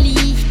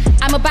hankali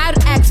I'm about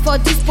to ask for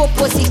this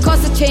purpose. It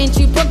caused a change,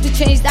 you broke the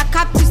chains. That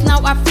captives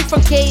now are free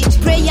from cage.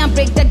 Pray and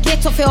break the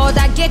gate of hell.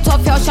 That gate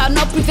of hell shall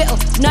not prevail.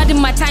 Not in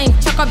my time.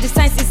 Check up the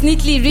signs. It's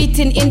neatly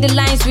written in the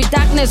lines. With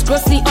darkness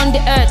grossly on the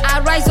earth.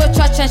 Arise, O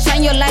church, and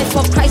shine your light.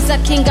 For Christ the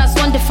King has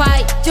won the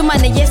fight.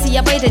 Jumana yesi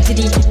ya bai da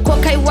jiri.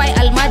 Ko kai wai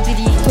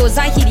almajiri. To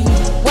zahiri.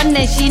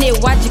 Wannan shine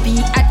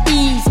wajibi. At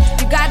ease.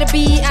 You gotta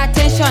be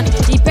attention.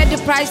 He paid the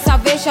price,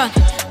 salvation.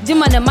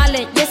 Jumana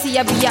malen yesi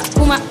ya biya.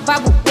 Kuma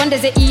babu wanda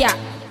zai iya.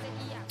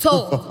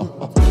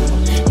 So,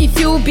 if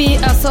you be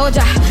a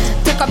soldier,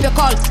 take up your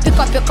call, pick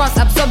up your cross,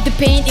 absorb the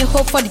pain and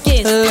hope for the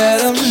gains.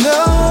 Let them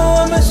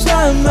know I'ma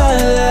shine my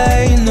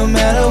light. No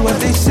matter what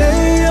they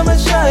say, I'ma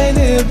shine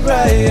it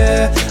bright,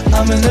 yeah.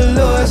 I'm in the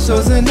Lord's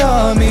chosen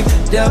army.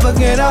 Devil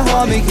cannot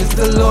harm me, cause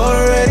the Lord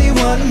already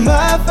won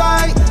my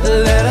fight.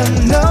 Let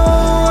them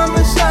know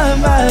I'ma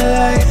shine my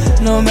light.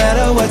 No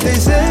matter what they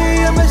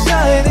say, I'ma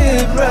shine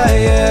it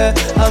bright, yeah.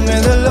 I'm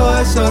in the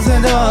Lord's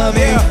chosen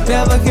army.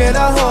 Devil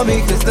cannot harm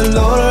me, cause the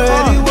Lord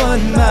already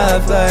won my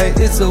fight.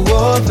 It's a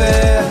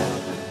warfare.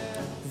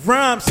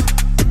 Rhymes.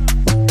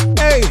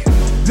 Hey,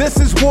 this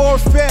is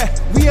warfare.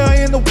 We are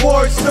in the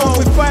war zone.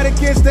 We fight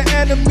against the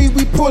enemy.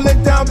 We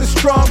pulling down the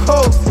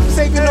strongholds,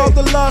 saving all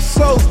the lost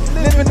souls,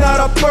 living out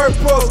our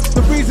purpose.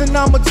 The reason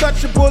I'm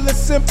untouchable is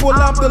simple.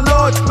 I'm the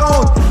Lord's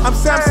own. I'm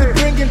Samson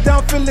bringing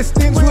down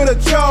Philistines with a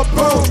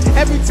jawbone.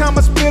 Every time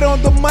I spit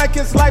on the mic,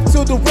 it's life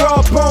to the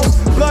raw bones.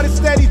 Blood is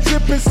steady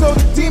dripping, so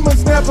the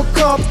demons never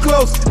come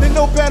close. They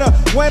know better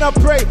when I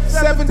pray.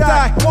 7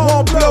 die,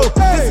 1 blow.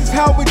 This is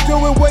how we do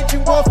it.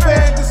 Waging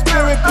warfare in the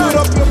spirit. Put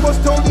up your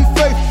most holy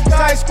faith.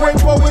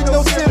 Skyscraper with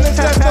no ceilings.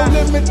 There's no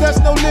limit, there's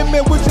no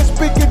limit. We just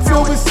speak it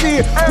till we see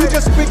it. We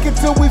just speak it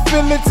till we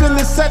feel it, till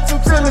it's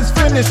settled, till it's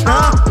finished,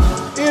 huh?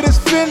 It is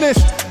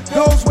finished.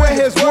 Those were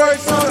his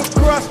words on the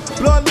cross.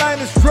 Bloodline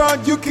is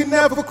drawn, you can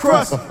never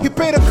cross. He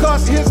paid a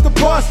cost, here's the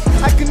boss.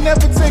 I can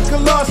never take a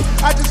loss.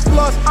 I just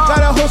lost.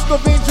 Got a host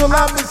of angel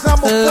armies, I'm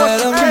a force. Let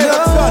them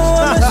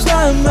know I'ma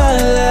shine my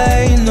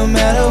light. No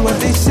matter what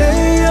they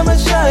say, I'ma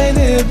shine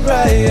it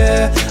bright,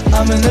 yeah.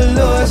 I'm in the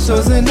Lord's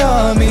chosen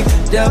army.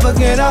 Devil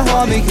cannot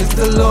harm me, cause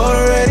the Lord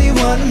already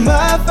won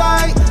my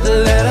fight.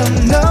 Let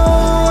them know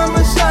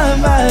I'ma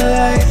shine my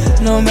light.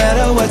 No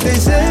matter what they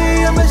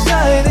say, I'ma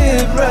shine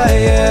it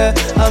bright, yeah.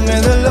 I'm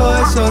in the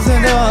Lord's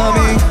chosen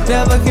army.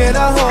 Devil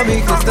cannot harm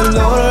me, cause the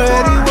Lord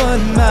already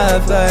won my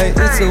fight.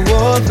 It's a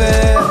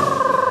warfare.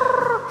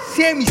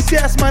 Sammy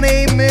says my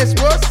name is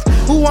Ross.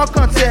 Who won't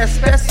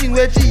contest? Person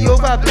where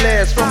Jehovah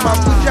bless. From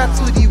Abuja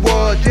to the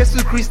world,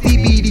 Jesus Christ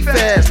be the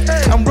first.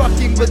 I'm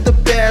rocking with the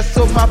best,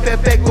 so my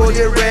pepe go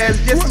the rest.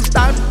 Jesus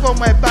stand for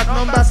my back,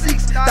 number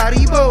 6,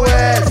 Taribo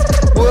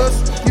West. Boss,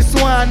 this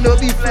one no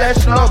be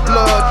flesh, no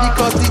blood.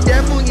 Because the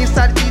devil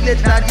inside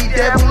village, now the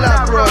devil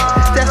abroad.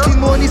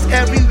 Testimonies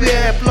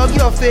everywhere, plug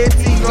your faith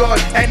in God.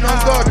 And on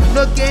God,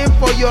 no game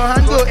for your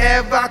hand go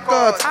ever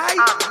cut.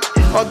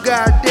 Oh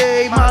God,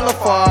 they man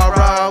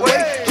far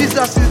away.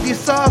 Jesus is the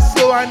source,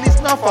 so and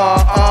it's not far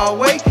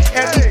away.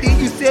 Everything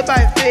you say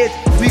by faith,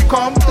 we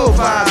come to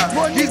pass.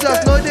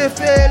 Jesus know they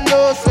fail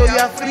low, so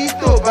you're free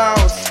to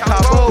bounce.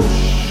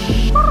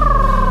 Kabosh.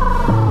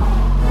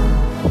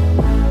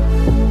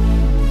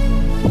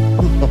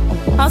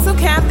 Hustle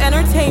Camp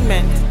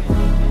Entertainment.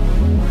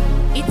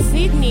 It's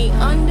Sydney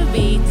on the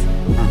beat.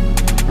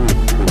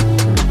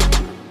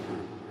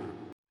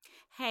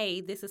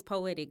 Hey, this is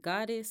Poetic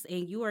Goddess,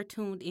 and you are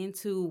tuned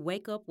into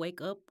Wake Up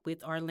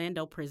with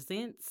Orlando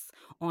Presents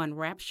on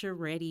Rapture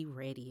Ready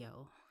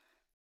Radio.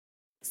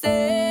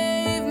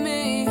 Save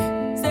me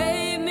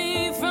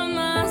from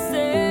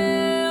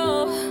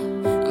myself.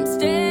 I'm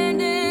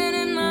standing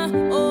in my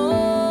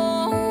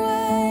own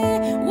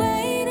way,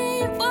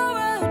 waiting for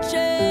a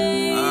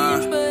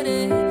change, but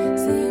it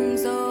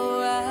seems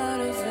so out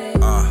of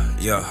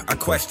reach. Yeah, I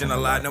question a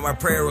lot. Know my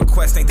prayer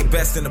request ain't the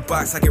best in the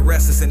box. I get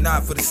restless and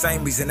not for the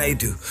same reason they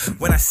do.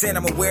 When I sin,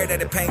 I'm aware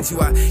that it pains you.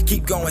 I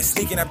keep going,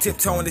 sneaking up,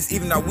 tiptoeing this.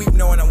 Even I weep,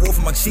 knowing I'm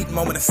wolf my cheek.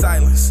 Moment of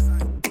silence.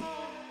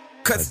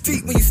 Cuts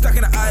deep when you stuck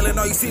in an island.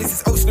 All you see is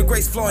this ocean of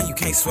grace flowing. You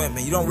can't swim,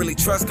 and you don't really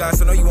trust God,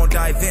 so no, you won't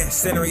dive in.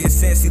 Center of your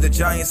sense, see the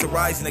giants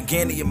arising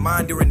again in your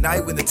mind during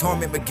night when the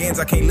torment begins.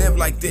 I can't live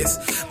like this.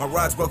 My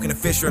rod's broken, the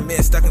fissure I'm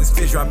in. Stuck in this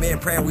fissure I'm in.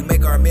 Praying we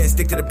make our amends.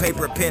 Stick to the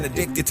paper, a pen.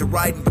 Addicted to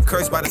writing, but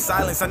cursed by the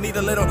silence. I need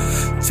a little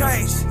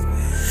change.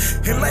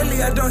 And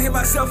lately I don't hear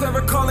myself ever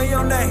calling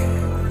your name.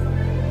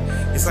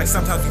 It's like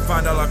sometimes we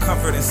find all our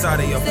comfort inside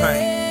of your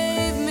pain.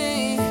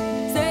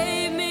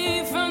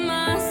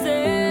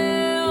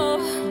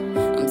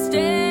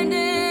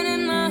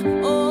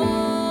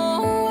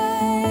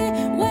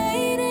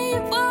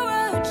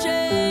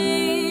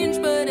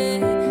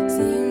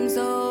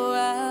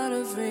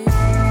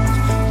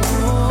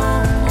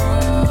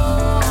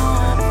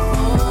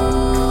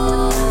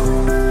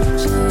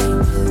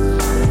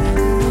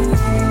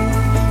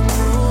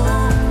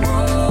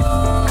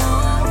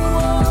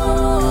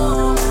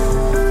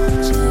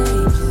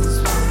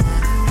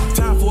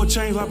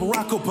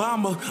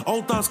 llama.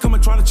 Old thoughts come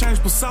and try to change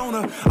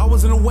persona. I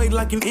was in a way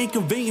like an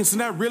inconvenience,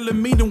 and that really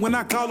meaning when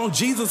I call on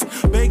Jesus,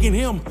 begging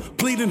him,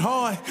 pleading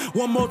hard.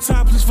 One more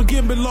time, please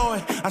forgive me,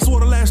 Lord. I swore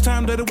the last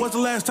time that it was the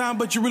last time,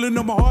 but you really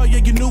know my heart, yeah,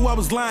 you knew I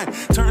was lying.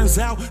 Turns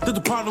out that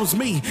the problem was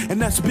me,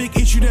 and that's a big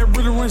issue that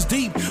really runs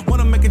deep.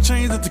 Wanna make a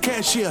change at the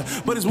cashier,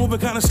 but it's moving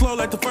kinda slow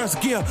like the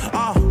first gear.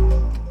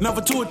 Never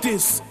to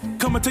this.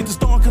 Come and take the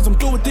storm cause I'm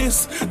through with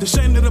this. The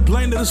shame that the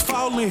blame that is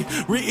falling.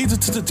 Real easy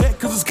to detect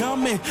cause it's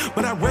coming.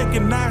 But I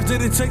recognize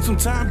that it takes some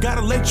time.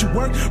 Gotta let you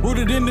work.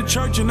 Rooted in the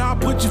church and I'll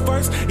put you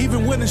first.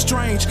 Even when it's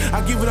strange.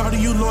 I give it all to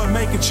you, Lord,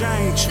 make a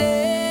change.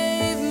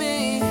 Save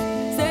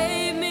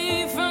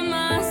me from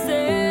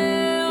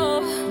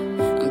myself.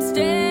 I'm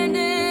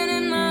standing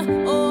in my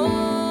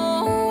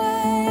own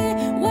way,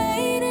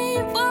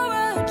 waiting for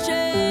a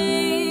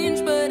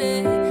change, but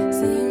it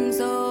seems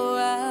so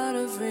out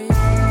of reach.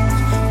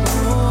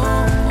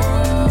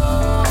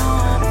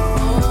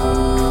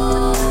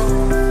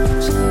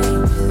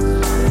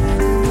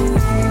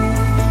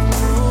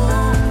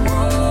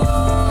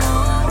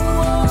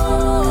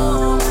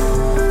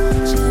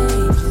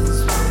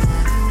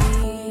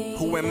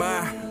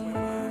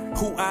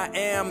 Who I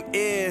am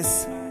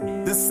is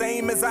the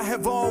same as I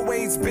have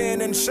always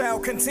been and shall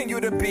continue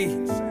to be.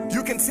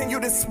 You continue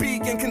to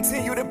speak and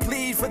continue to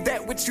plead for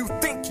that which you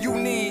think you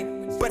need.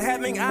 But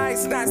having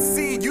eyes not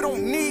see, you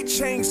don't need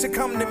change to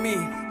come to me.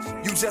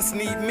 You just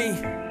need me.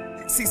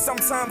 See,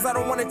 sometimes I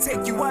don't want to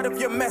take you out of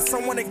your mess. I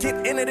want to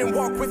get in it and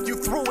walk with you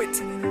through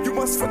it. You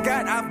must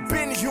forget I've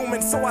been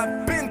human, so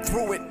I've been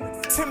through it.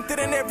 Tempted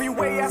in every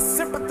way, I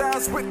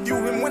sympathize with you.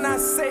 And when I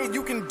say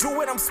you can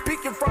do it, I'm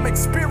speaking from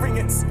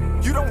experience.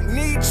 You don't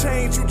need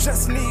change, you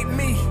just need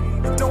me.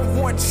 Don't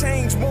want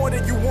change more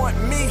than you want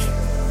me.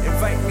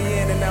 Invite me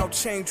in and I'll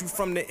change you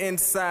from the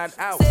inside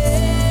out.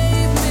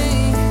 Save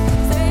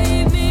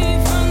me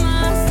from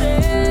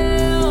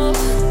myself.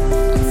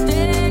 I'm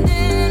standing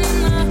in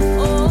my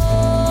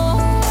own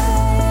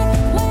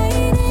way,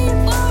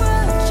 waiting for a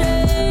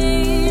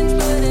change,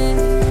 but it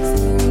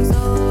seems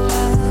so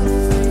out of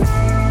reach.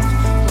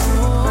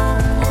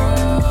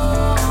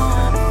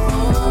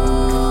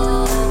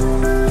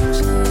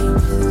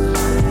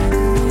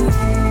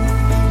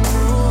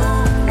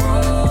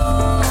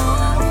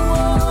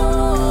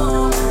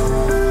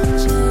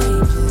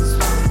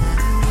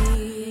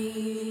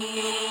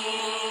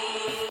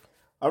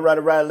 All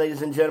right,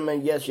 ladies and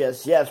gentlemen.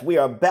 Yes. We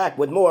are back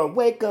with more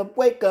Wake Up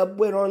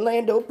with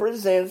Orlando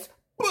Presents.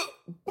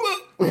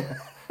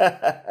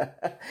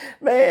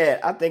 Man,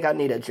 I think I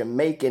need a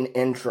Jamaican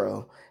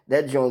intro.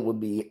 That joint would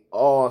be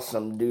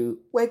awesome, dude.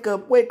 Wake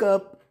up. Wake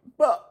up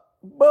with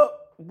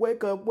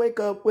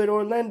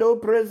Orlando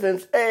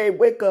Presents. Hey,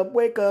 wake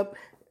up.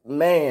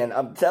 Man,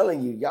 I'm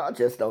telling you, y'all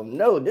just don't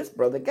know. This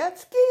brother got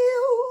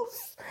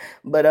skills.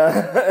 But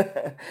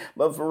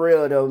for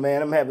real though,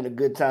 man, I'm having a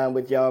good time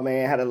with y'all,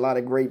 man. Had a lot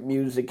of great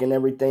music and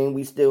everything.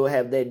 We still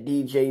have that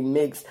DJ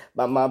mix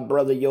by my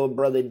brother, your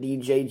brother,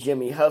 DJ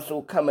Jimmy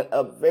Hustle, coming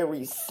up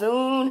very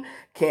soon.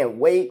 Can't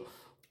wait.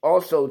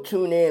 Also,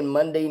 tune in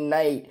Monday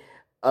night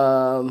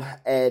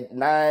at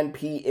 9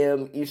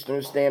 p.m.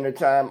 Eastern Standard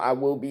Time. I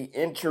will be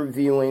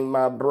interviewing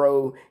my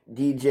bro,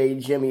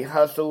 DJ Jimmy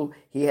Hustle.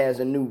 He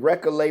has a new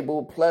record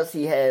label, plus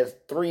he has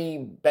 3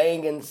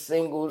 banging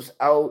singles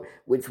out,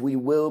 which we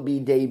will be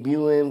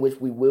debuting,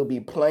 which we will be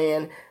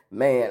playing.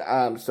 Man,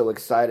 I'm so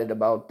excited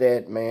about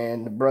that,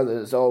 man. The brother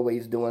is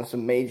always doing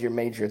some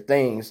major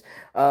things.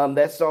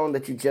 That song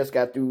that you just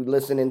got through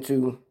listening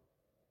to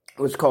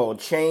was called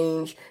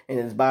Change, and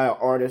it's by an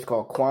artist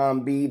called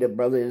Quan B. The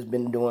brother has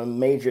been doing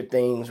major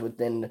things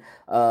within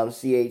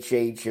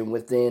CHH and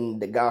within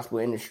the gospel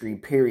industry,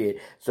 period.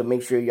 So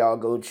make sure y'all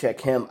go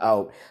check him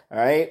out. All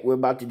right, we're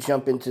about to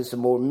jump into some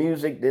more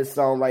music. This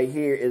song right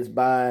here is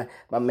by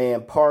my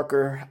man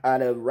Parker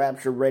out of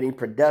Rapture Ready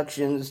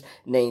Productions,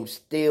 named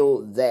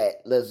Still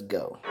That. Let's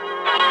go.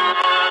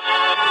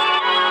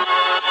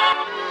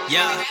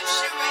 Yeah,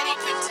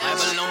 I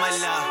below my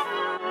love.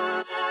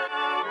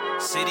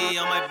 City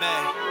on my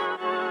back,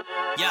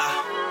 yeah,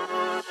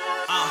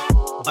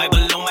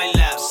 Bible on my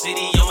lap,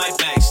 city on my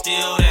back,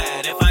 still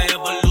that. If I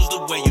ever lose the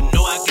way, you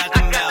know I got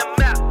the map.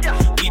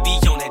 We be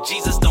on that,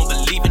 Jesus don't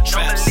believe in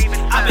traps.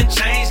 I've been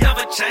changed,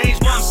 never changed,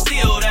 but I'm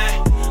still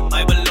that.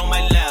 Bible on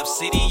my lap,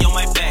 city on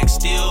my back,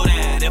 still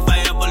that. If I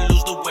ever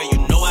lose the way,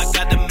 you know I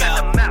got the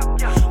map.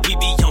 We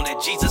be on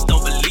that, Jesus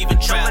don't believe in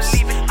traps.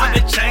 I've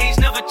been changed,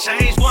 never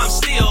changed, but I'm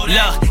still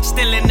that. Look,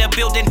 still in the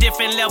building,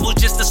 different levels,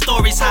 just the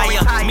story's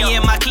higher. Me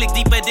and my clique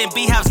deeper than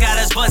B-House got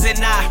us buzzing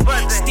now.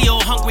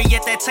 Still hungry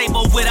at that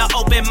table with an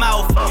open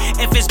mouth.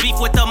 If it's beef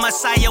with the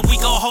Messiah, we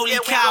go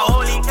holy cow.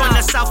 From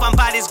the south, I'm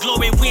by this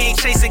glory, we ain't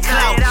chasing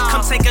clout.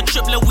 Come take a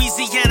trip,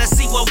 Louisiana,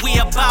 see what we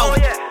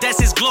about. That's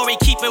his glory,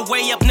 keep it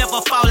way up,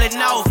 never falling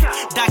off.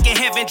 Dock in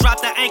heaven,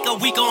 drop the anchor,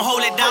 we gon'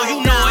 hold it down,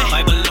 you know it.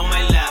 Bible on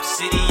my lap,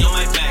 city on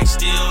my back,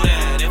 still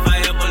that. If I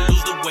ever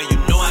lose the way,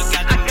 you know I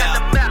got the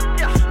map.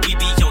 We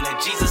be on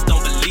that, Jesus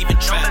don't believe in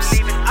traps.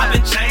 I've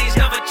been changed,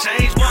 never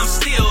changed, but I'm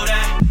still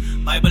that.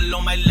 Bible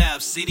on my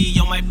lap, city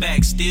on my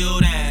back, still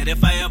that.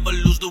 If I ever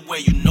lose the way,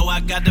 you know I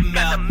I got the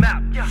map.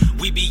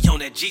 We be on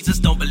that Jesus,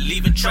 don't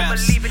believe in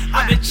traps.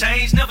 I've been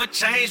changed, never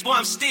changed, boy,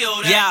 I'm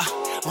still there. Yeah,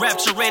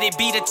 Rapture Ready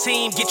be the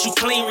team, get you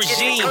clean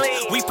regime.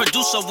 We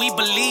produce so we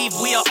believe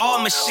we are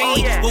all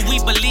machine. But we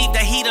believe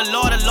that he the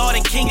Lord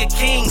and King of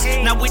Kings.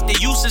 Now with the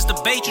useless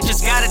debate, you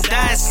just gotta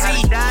die and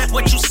see.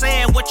 What you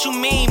saying, what you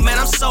mean, man,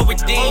 I'm so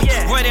redeemed.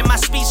 Word in my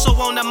speech, so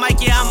on the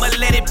mic, yeah, I'ma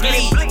let it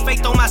bleed.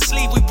 Faith on my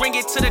sleeve, we bring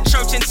it to the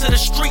church and to the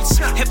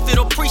streets. If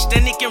it'll preach,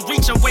 then it can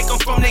reach and wake them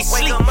from their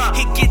sleep.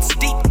 It gets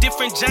deep,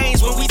 different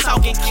James when we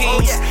talking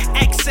kings.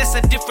 Access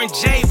a different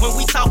J when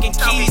we talking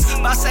keys.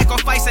 By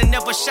sacrifice and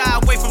never shy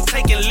away from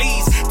taking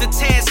leads. The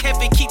task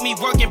heavy, keep me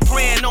working,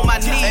 praying on my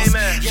knees.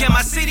 Yeah,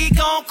 my city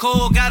gone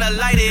cold, gotta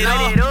light it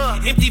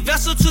up. Empty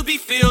vessel to be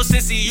filled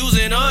since he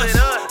using us.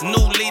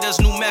 New leaders,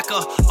 new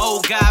Mecca.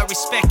 Oh God,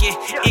 respect it.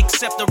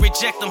 Accept or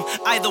reject them.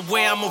 Either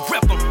way, I'ma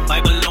rep them.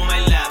 Bible on my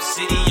lap,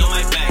 city on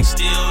my back,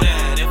 still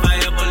that. If I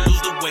ever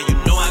lose the way, you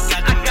know I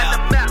got the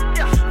map.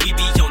 We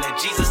be on that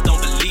Jesus,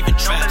 don't believe in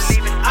traps.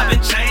 I've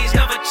been changed,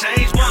 never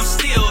changed, but I'm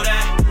still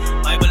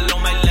that. Bible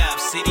on my lap,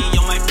 city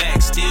on my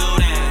back, still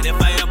that. If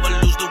I ever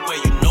lose the way,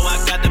 you know I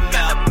got the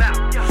map.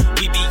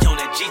 We be on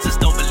that Jesus,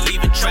 don't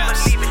believe in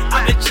traps.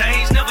 I've been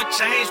changed, never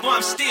changed, but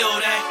I'm still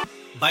that.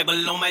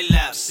 Bible on my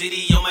lap,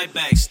 city on my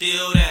back,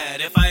 still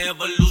that. If I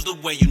ever lose the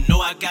way, you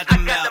know I got the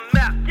map.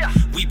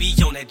 We be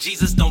on that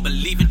Jesus, don't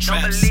believe in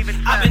traps.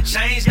 I've been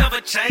changed, never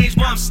changed,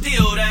 but I'm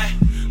still that.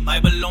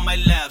 Bible on my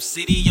lap,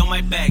 city on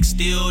my back,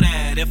 still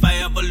that. If I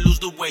ever lose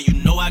the way, you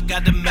know I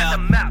got the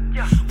map.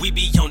 We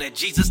be on that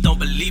Jesus, don't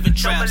believe in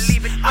traps.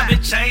 I've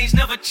been changed,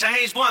 never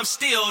changed, but I'm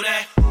still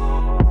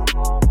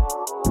that.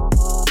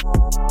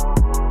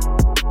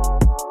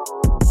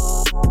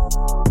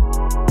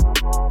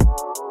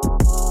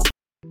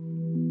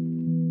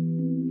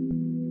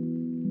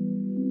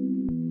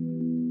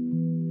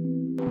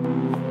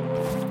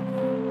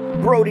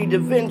 Brody Da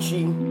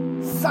Vinci,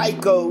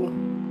 Psycho,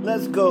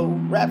 let's go,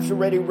 Rapture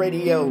Ready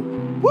Radio.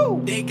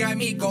 Woo! They got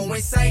me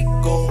going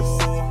psycho.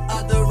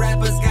 Other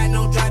rappers got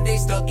no drive, they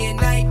stuck in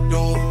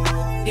idle.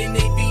 Then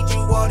they feed you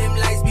all them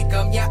lies,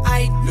 become your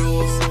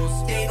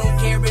idols. They don't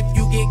care if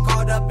you get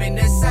caught up in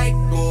the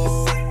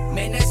cycle.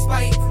 Man, that's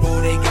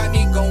spiteful. They got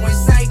me going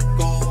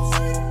psycho.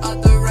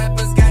 Other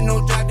rappers got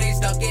no drive, they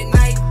stuck in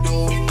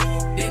idle.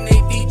 Then they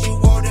feed you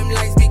all them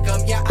lies,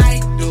 become your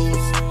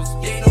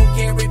idols. They don't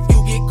care if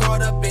you get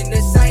caught up in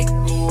the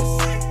cycle.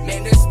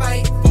 Man, that's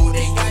spiteful.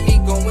 They got me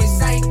going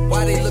psycho.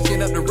 Why they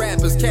looking up the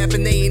rappers,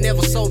 capping they ain't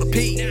never sold a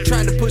pee?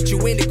 Trying to put you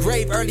in the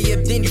grave earlier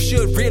than you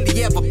should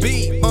really ever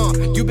be.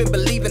 You been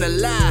believing a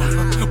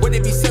lie. What they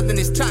be selling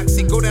is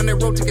toxic. Go down that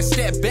road, take a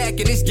step back,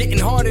 and it's getting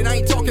hard, and I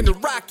ain't talking to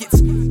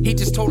Rockets. He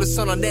just told his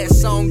son on that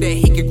song that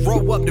he could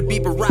grow up to be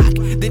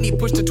Barack. Then he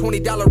pushed a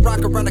 $20 rock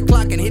around the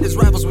clock and hit his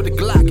rivals with a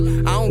Glock.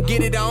 I don't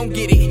get it, I don't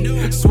get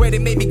it. Swear they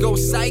made me go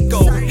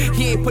psycho.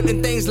 He ain't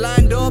putting things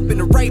lined up in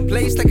the right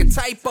place like a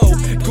typo.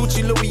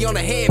 Gucci Louis on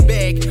a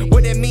handbag.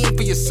 What that mean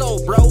for your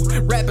soul, bro?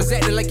 Rappers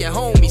acting like your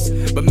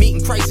homies, but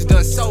meeting Christ is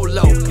done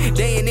solo.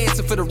 They ain't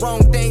answer for the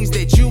wrong things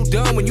that you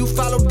done when you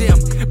followed them,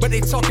 but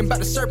they talking about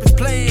the serpent's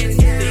plan.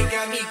 They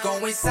got me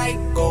going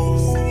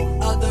psycho.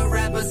 Other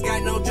rappers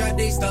got no drive,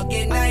 they stuck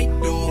in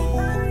idle.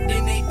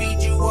 Then they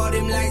feed you all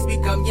them lies,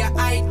 become your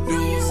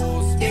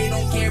idols. They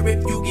don't care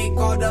if you get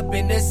caught up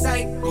in the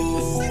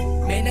cycle.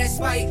 Man, that's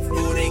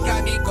spiteful. They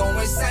got me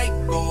going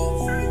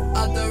psycho.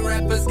 Other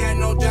rappers got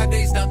no drive,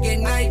 they stuck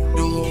in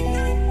idle.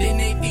 Then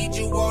they feed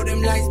you all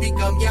them lies,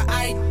 become your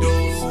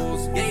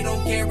idols. They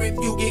don't care if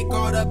you get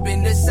caught up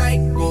in the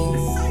cycle.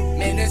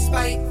 Man, that's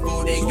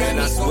spiteful. They got Man,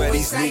 I me swear going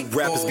these new psycho.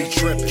 rappers be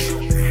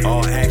tripping.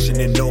 All action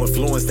and no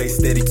influence, they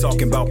steady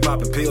talking about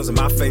popping pills, and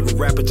my favorite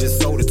rapper just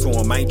sold it to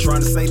him. I ain't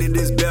trying to say that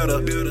it's better,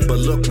 but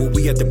look what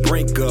we at the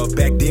brink of.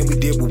 Back then we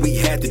did what we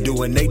had to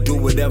do, and they do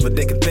whatever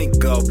they can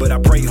think of. But I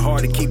pray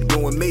hard to keep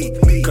doing me,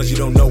 cause you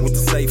don't know what to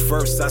say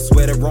first. I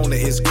swear that Rona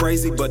is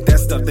crazy, but that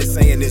stuff they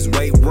saying is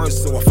way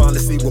worse. So I finally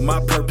see what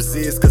my purpose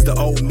is, cause the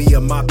old me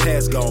and my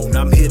past gone.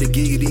 I'm here to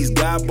give you these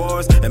God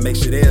bars and make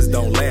sure theirs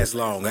don't last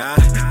long.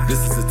 This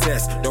is a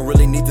test, don't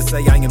really need to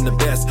say I am the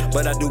best,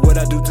 but I do what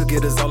I do to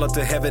get us all up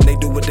to heaven. They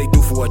do what they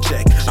do for a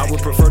check. I would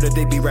prefer that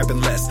they be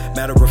rapping less.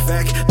 Matter of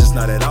fact, just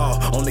not at all.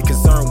 Only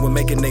concerned with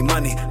making they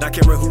money, not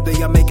caring who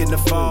they are making the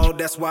fall.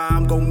 That's why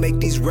I'm gonna make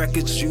these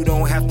records you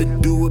don't have to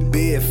do a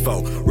bid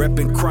for.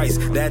 Reppin'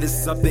 Christ, that is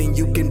something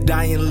you can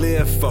die and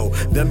live for.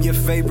 Them your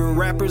favorite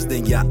rappers,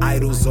 then your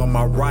idols are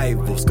my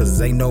rivals.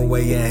 Cause ain't no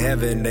way in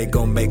heaven they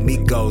gon' make me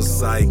go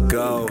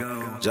psycho.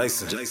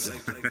 Jason.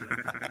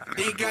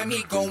 They got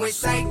me going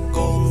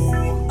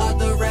psycho.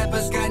 Other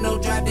rappers got no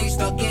drive, they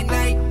stuck in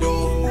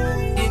idle.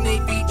 Then they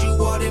feed you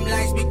all them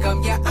lies,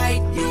 become your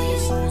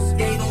idols.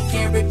 They don't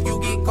care if you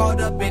get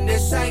caught up in the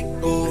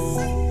cycle.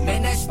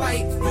 Man, that's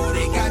spiteful.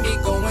 They got me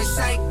going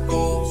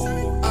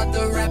psycho.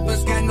 Other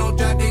rappers got no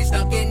drive, they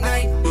stuck in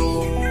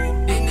idle.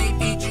 Then they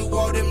feed you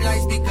all them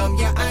lies, become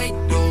your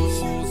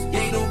idols.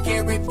 They don't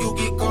care if you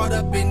get caught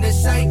up in the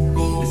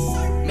cycle.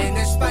 Man,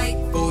 that's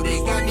spiteful. They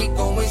got me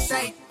going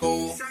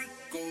psycho.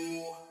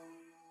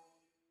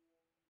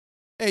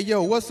 Hey Hey,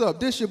 yo, what's up?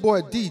 This your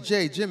boy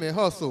DJ Jimmy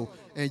Hustle,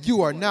 and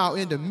you are now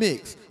in the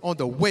mix on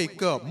the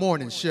Wake Up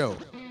Morning Show.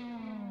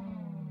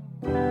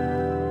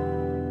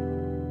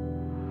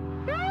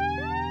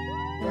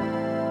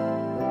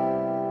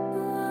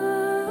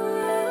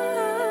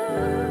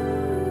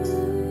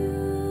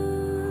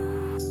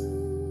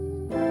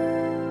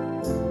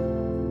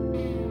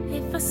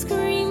 If I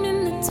scream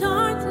in the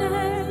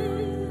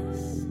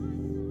darkness,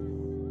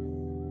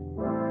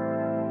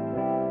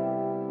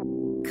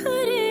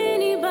 could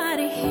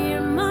anybody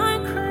hear my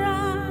cry?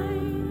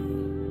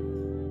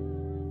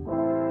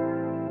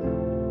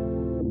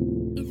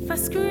 If I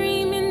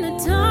scream in the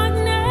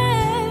darkness,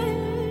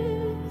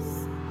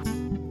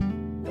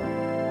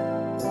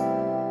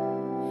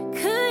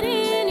 could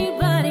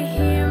anybody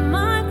hear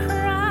my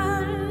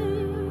cry?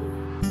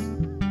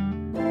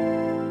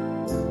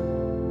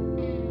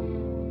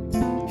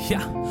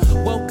 Yeah,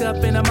 woke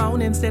up in the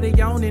morning, instead of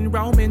yawning,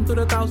 roaming through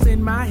the thoughts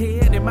in my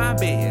head, in my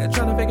bed,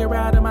 trying to figure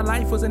out if my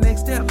life was the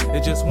next step.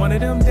 It's just one of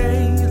them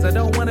days. I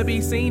don't wanna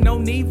be seen, no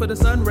need for the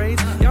sun rays.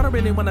 Y'all don't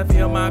really wanna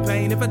feel my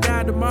pain. If I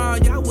died tomorrow,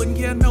 y'all wouldn't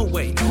care, no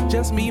way.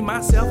 Just me,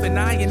 myself, and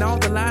I, and all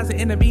the lies the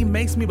enemy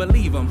makes me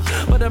believe them.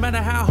 But no matter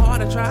how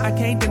hard I try, I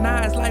can't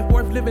deny it's life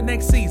worth living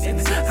next season.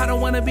 I don't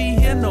wanna be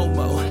here no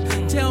more.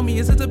 Tell me,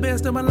 is it the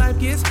best of my life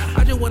gets?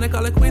 I just wanna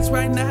call it quits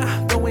right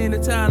now. Go into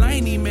town, I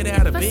ain't even made it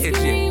out of bed yet.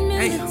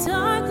 Hey.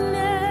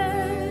 Darkness,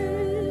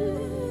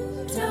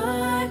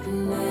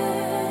 darkness.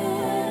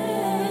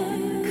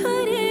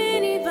 Could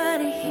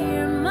anybody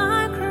hear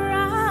my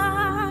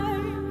cry?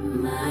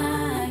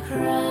 My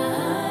cry.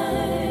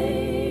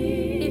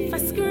 If I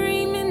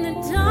scream in the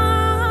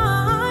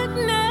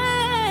darkness,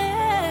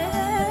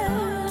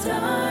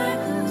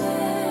 darkness.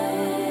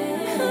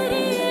 Could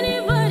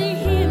anybody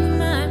hear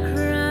my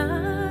cry?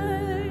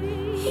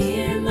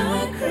 Hear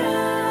my cry.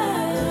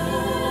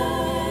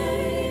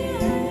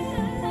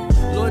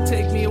 Lord,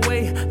 take me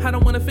away. I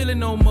don't wanna feel it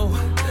no more.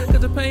 Cause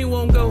the pain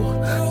won't go.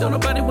 Don't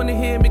nobody wanna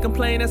hear me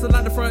complain. That's a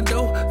lot the front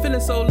door. Feeling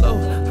so low.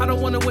 I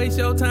don't wanna waste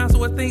your time,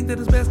 so I think that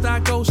it's best I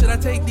go. Should I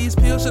take these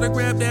pills? Should I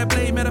grab that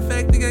blade? Matter of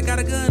fact, think I got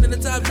a gun in the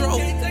top drawer.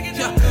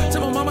 Yeah.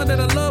 Tell my mama that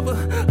I love her.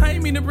 I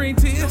ain't mean to bring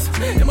tears.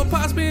 And my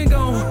pops been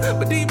gone.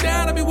 But deep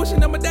down, I be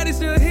wishing that my daddy's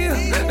still here.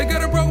 The girl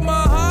that broke my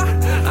heart.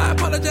 I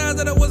apologize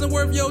that I wasn't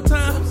worth your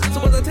time.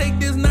 So as I take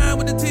this 9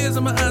 with the tears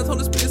in my eyes,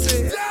 Holy Spirit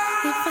said, If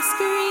I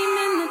scream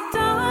in the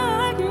darkness,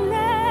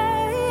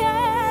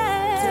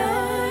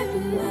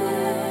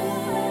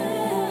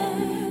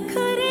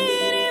 could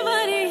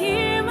anybody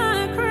hear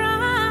my cry?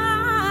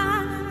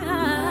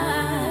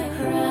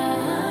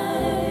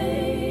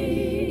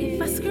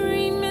 If I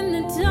scream in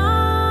the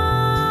darkness,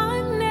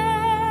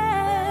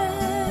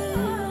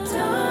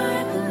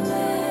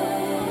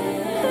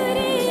 could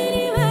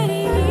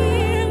anybody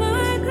hear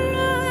my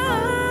cry?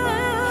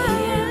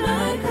 Hear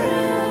my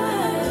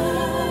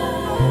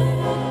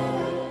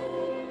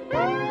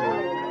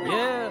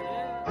yeah.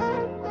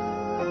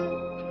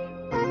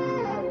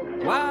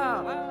 Wow.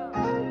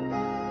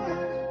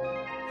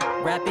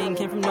 Rapping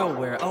came from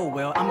nowhere, oh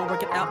well, I'ma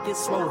work it out, get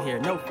swole here,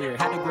 no fear.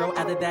 Had to grow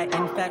out of that,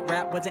 in fact,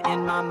 rap wasn't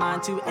in my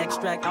mind to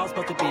extract. I was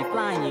supposed to be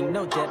flying,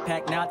 no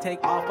jetpack, now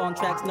take off on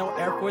tracks, no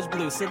Air Force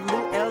Blue.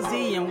 Salute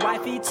LZ and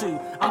wifey too.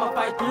 I'ma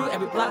fight through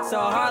every block so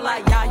hard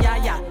like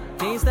yeah.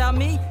 Can't stop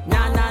me,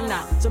 nah.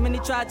 So many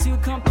try to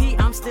compete,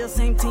 I'm still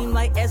same team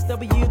like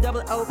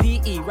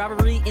SWOOPE.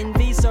 Rivalry,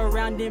 envy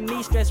surrounding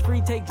me, stress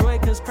free, take joy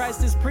cause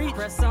Christ is preached.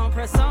 Press on,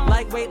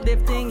 like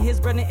weightlifting, his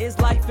burden is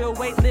like Phil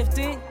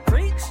weightlifting.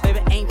 Preach,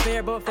 favor ain't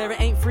fair, but favor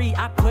ain't free.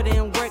 I put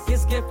in work,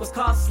 this gift was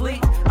costly.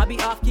 I be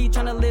off key,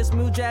 tryna live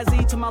smooth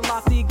jazzy to my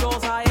lofty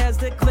goals, high as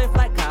the cliff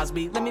like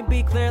Cosby. Let me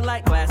be clear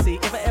like classy,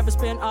 if I ever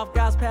spin off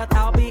God's path,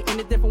 I'll be in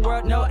a different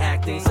world, no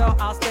acting. So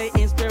I'll stay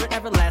in spirit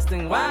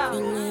everlasting, wow. To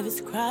live is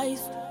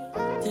Christ,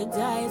 to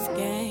die is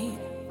gain.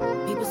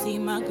 People see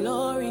my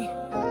glory,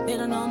 they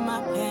don't know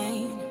my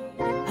pain.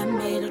 I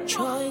made a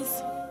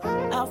choice,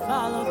 I'll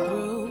follow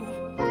through.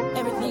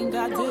 Everything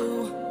I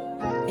do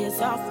is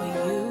all for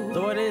you.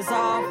 Lord, it's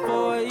all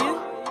for you.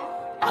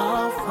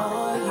 All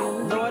for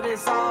you. Lord,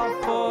 it's all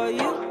for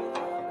you.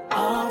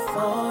 All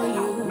for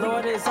you.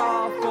 Lord, it's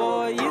all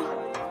for you.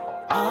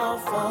 All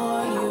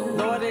for you.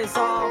 Lord, it's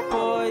all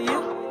for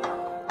you.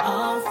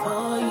 All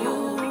for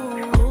you.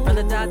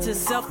 Rather die to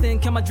self than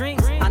kill my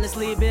dreams.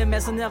 Honestly, been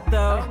messing up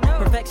though.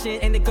 Perfection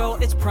ain't the goal,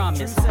 it's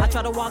promise. I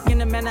try to walk in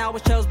the manner I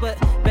was chose, but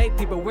fake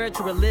people wear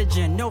to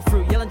religion. No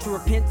fruit, yelling to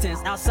repentance.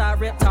 Outside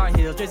rep Tar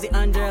Heels, Jersey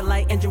under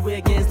like Andrew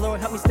Wiggins.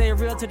 Lord, help me stay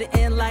real to the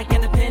end like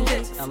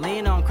independence. I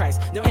lean on Christ,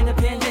 no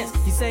independence.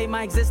 He saved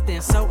my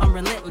existence, so I'm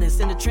relentless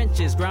in the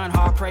trenches. Grind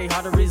hard, pray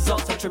hard, the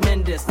results are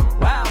tremendous.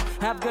 Wow,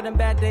 have good and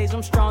bad days.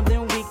 I'm strong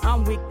then weak,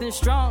 I'm weak then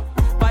strong.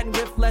 Fighting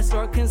with flesh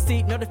or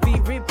conceit, no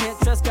defeat, repent,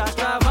 trust God,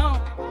 strive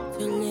on.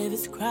 To live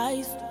is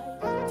Christ,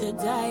 to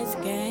die is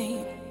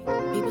gain.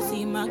 People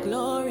see my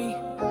glory,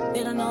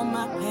 they don't know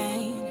my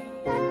pain.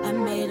 I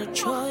made a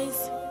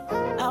choice,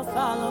 I'll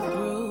follow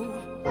through.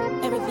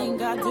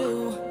 Everything I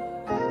do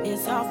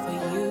is all for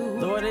you.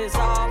 Lord, it's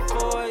all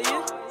for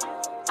you.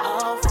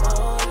 All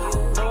for you.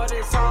 Lord,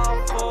 it's all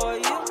for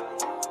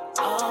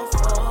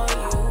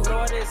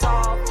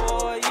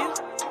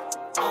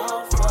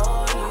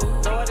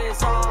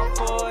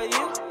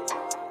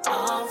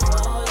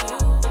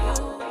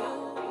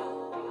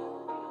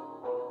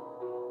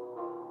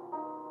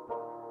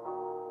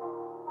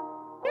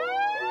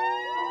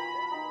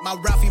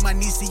my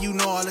niece, you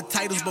know all the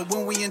titles. But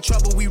when we in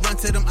trouble, we run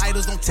to them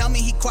idols. Don't tell me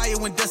he quiet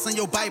when that's on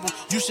your Bible.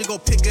 You should go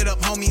pick it up,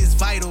 homie, it's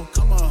vital.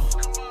 Come on,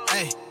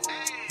 hey.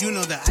 You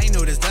know that I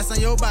know this, that's on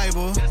your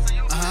Bible.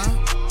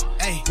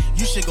 Hey,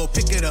 you should go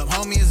pick it up,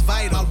 homie, it's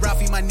vital.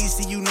 Ralphie, my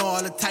niece, you know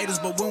all the titles.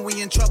 But when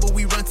we in trouble,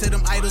 we run to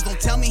them idols. Don't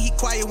tell me he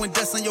quiet when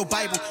that's on your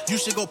Bible. You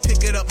should go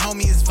pick it up,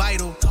 homie, it's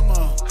vital. Come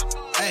on,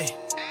 hey.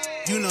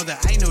 You know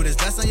that I know this,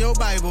 that's on your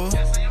Bible.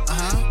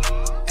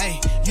 Hey,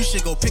 you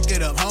should go pick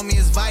it up, homie,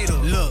 it's vital.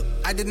 Look,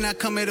 I did not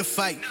come here to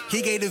fight.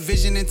 He gave the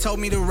vision and told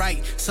me to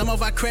write. Some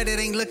of our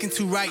credit ain't looking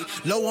too right.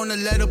 Low on the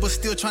letter, but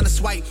still trying to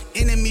swipe.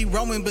 Enemy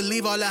roaming,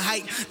 believe all the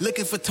hype.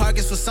 Looking for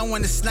targets for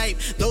someone to snipe.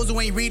 Those who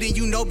ain't reading,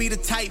 you know, be the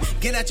type.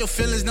 Get out your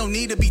feelings, no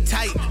need to be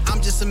tight.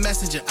 I'm just a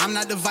messenger, I'm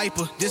not the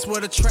viper. This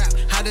word a trap,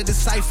 how to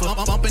decipher.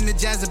 Bumping the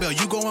Jezebel,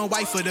 you going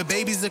white for the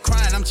babies are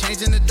crying. I'm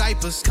changing the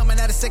diapers. Coming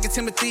out of 2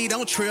 Timothy,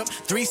 don't trip.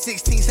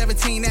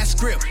 3:16-17, that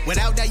script.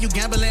 Without that, you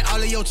gambling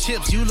all of your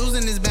chips. You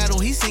losing this battle,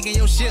 he sinking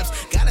your ships.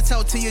 Gotta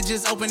talk to you,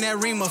 just open that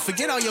reamer.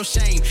 Forget all your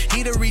shame,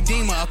 he the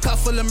redeemer. A cup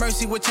full of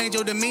mercy will change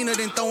your demeanor,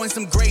 then throw in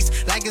some grace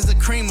like it's a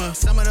creamer.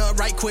 Some of the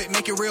right quick,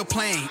 make it real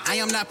plain. I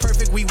am not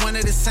perfect, we one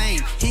of the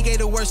same. He gave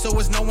the word, so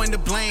it's no one to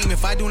blame.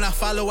 If I do not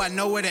follow, I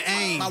know where to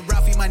aim. My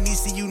Ralphie, my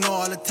niece, you know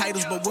all the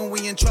titles. But when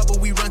we in trouble,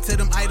 we run to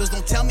them idols.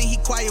 Don't tell me he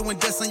quiet when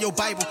that's on your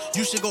Bible.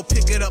 You should go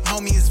pick it up,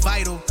 homie, it's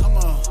vital. Come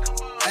on,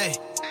 hey.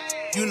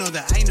 You know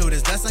that I know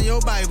this, that's on your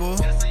Bible.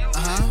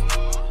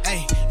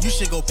 Hey, you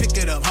should go pick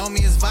it up, homie,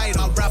 it's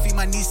vital. My Ralphie,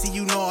 my niece,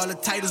 you know all the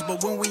titles.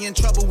 But when we in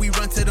trouble, we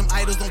run to them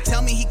idols. Don't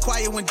tell me he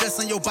quiet when that's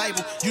on your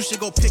Bible. You should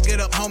go pick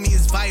it up, homie,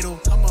 it's vital.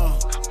 Come on,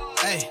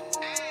 hey.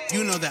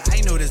 You know that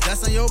I know this,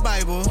 that's on your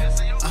Bible.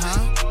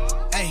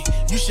 Hey,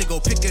 you should go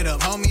pick it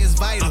up, homie, it's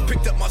vital. I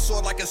picked up my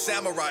sword like a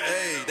samurai,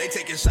 ayy. They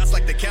taking shots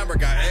like the camera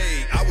guy,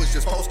 ayy. I was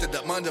just posted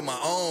up under my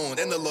own.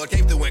 Then the Lord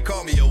came through and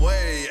called me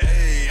away,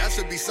 ayy. I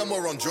should be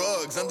somewhere on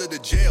drugs, under the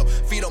jail.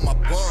 Feet on my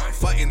bum,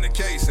 fighting the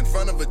case in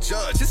front of a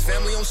judge. His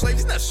family on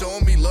slaves, he's not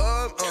showing me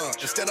love,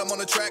 Instead I'm on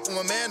the track with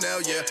my man now,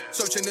 yeah.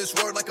 Searching this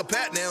word like a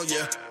pat now,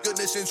 yeah.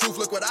 Goodness and truth,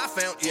 look what I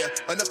found, yeah.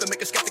 Enough to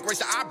make a skeptic raise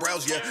their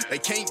eyebrows, yeah. They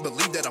can't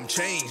believe that I'm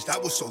changed. I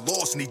was so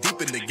lost, knee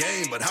deep in the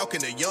game. But how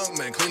can a young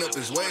man clean up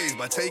his ways?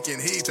 By taking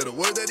heed to the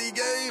word that he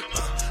gave.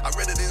 I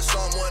read it in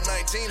Psalm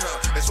 119,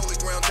 It's holy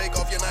ground, take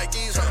off your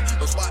Nikes,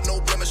 No spot, no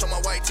blemish on my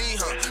white tee,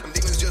 Them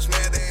demons just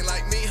mad, they ain't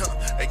like me,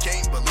 They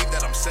can't believe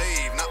that I'm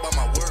saved, not by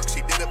my works,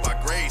 he did it by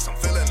grace. I'm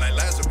feeling like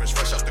Lazarus,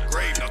 fresh out the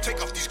grave. Now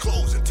take off these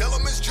clothes and tell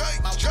him it's Jake.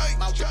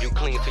 If you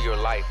cling to your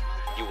life,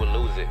 you will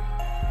lose it.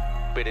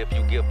 But if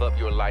you give up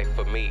your life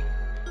for me,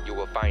 you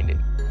will find it.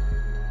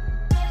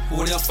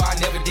 What if I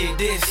never did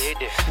this?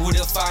 What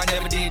if I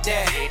never did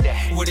that?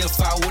 What if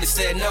I would've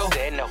said no?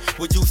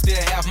 Would you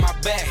still have my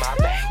back?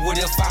 What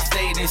if I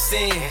stayed in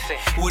sin?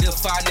 What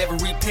if I never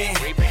repent?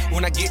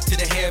 When I get to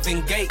the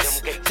heaven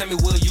gates, tell me,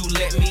 will you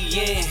let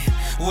me in?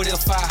 What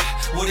if I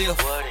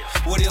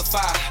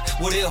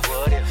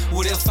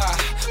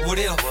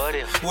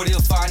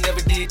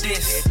never did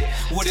this?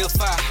 What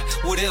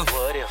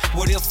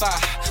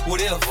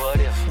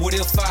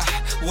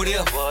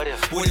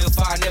if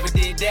I never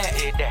did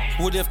that?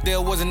 What if there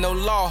wasn't no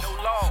law?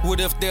 What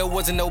if there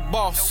wasn't no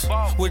boss?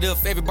 What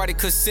if everybody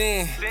could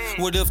sin?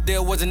 What if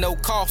there wasn't no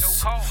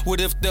cost?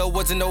 What if there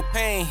wasn't no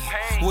pain?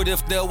 What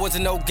if there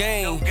wasn't no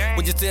gain?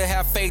 Would you still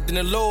have faith in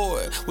the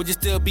Lord? Would you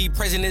still be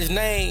praising his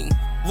name?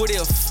 What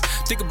if?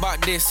 Think about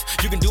this.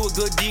 You can do a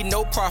good deed,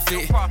 no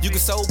profit. You can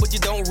sow, but you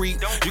don't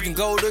reap. You can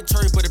go to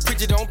church, but the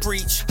preacher don't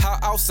preach.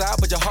 Hot outside,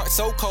 but your heart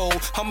so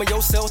cold. Humble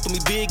yourself, don't be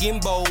big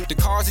and bold. The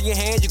cards in your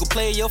hand, you can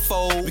play your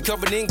fold. We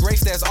covered in grace,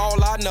 that's all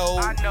I know.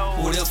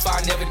 What if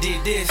I never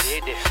did this?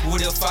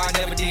 What if I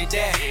never did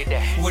that?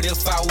 What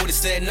if I would've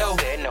said no?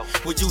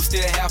 Would you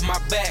still have my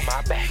back?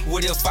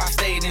 What if I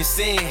stayed in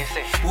sin?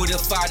 What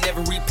if I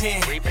never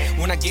repent?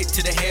 When I get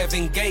to the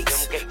heaven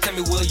gates, tell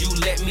me, will you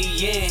let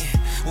me in?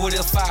 What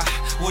if I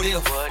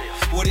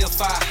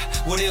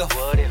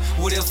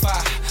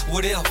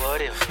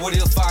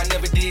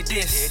never did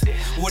this?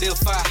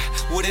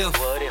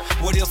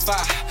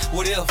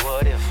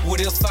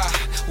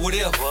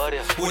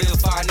 What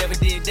if I never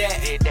did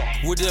that?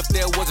 What if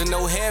there wasn't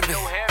no heaven?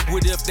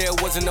 What if there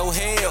wasn't no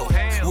hell?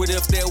 What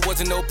if there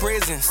wasn't no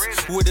prisons?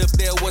 What if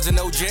there wasn't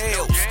no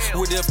jails?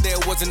 What if there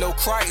wasn't no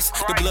Christ?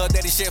 The blood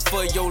that he shed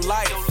for your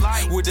life.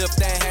 What if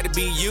that had to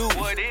be you?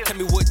 Tell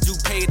me, would you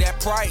pay that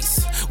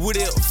price? What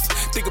if?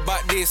 Think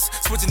about this,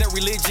 switching that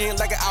religion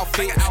like an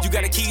outfit. You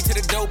got a key to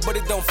the door, but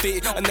it don't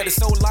fit. Another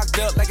soul locked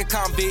up like a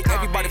convict.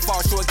 Everybody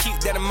fall short, keep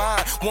that in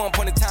mind. One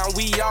point in time,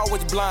 we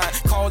always blind.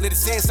 Call it a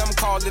sin, some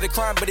call it a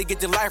crime, but it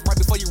get your life right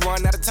before you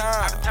run out of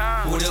time.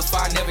 What if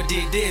I never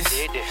did this?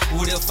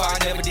 What if I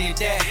never did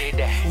that?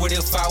 What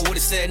if I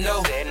would've said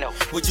no?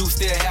 Would you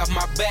still have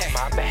my back?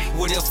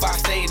 What if I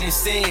stayed in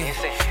sin?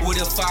 What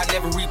if I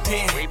never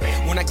repent?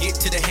 When I get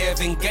to the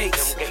heaven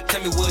gates,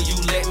 tell me, will you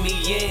let me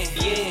in?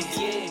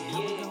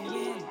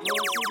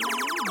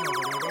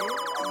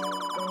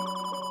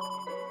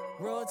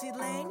 Royalty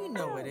Lane, you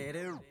know what it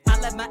is. I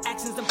let my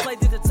actions and play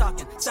to the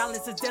talking.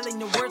 Silence is deadly,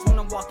 no words when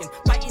I'm walking.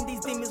 Fighting these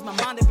demons, my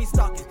mind to be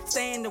stalking.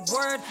 Stay in the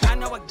word, I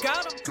know I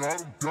got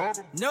them.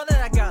 Know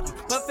that I got them.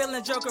 But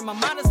feeling joker, my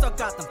mind is so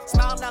got them.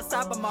 Smile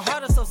outside, but my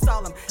heart is so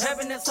solemn.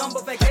 Heaven is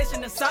humble,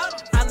 vacation is Sodom.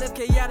 I live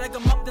chaotic,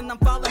 I'm up, then I'm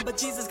falling. But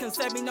Jesus can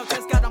save me, no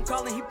test, God, I'm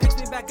calling. He picks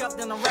me back up,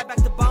 then I'm right back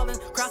to ballin'.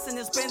 Crossing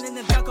and spinning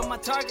and dunk on my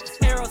targets.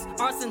 Arrows,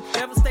 arson,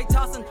 devil stay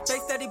tossing.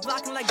 Face steady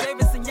blocking like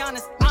Davis and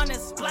Giannis.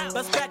 Honest,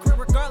 bust back here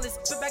regardless.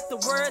 Spit back the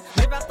word,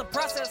 live out the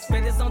process.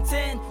 Faders on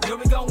 10, know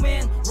we gon'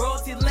 win.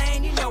 Royalty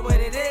lane, you know what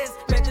it is.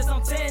 Faders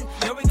on 10,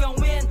 know we gon'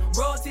 win.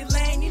 Royalty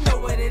lane, you know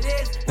what it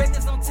is.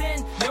 Faders on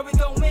 10, know we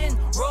gon' win.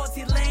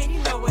 Royalty lane,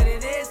 you know what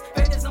it is.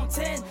 Faders on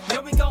 10,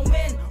 know we gon'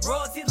 win.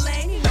 Royalty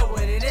lane, you know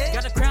what it is.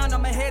 Got a crown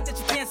on my head that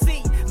you can't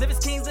see. Live as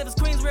kings, live as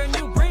queens, we're a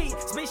new breed.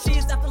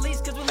 Species not the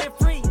least, cause we live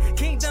free.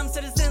 Kingdom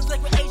citizens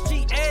like with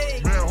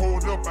HGA. Man,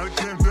 hold up, I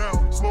came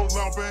down. Slow,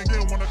 loud, bang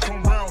in when I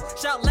come round.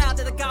 Shout loud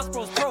that the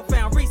gospel's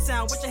profound.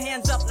 Resound with your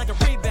hands up like a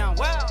rebound.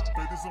 Wow.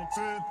 Faders on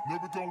 10,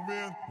 never gon'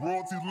 win.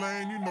 Royalty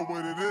lane, you know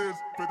what it is.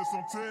 Faders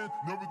on 10,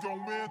 never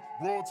gon' win.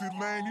 Royalty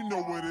lane, you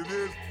know what it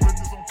is.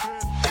 Faders on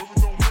 10, never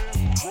gon'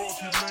 win.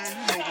 Royalty lane,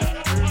 you know what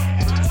it is.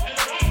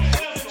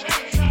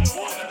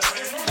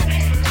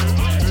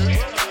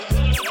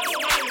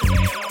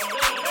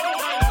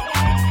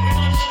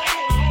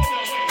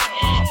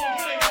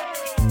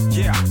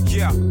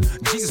 Yeah,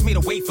 Jesus made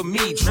a way for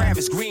me.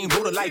 Travis Green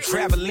wrote a life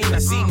traveling. I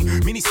seen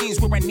many scenes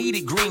where I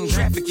needed green.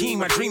 Trafficking,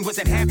 my dream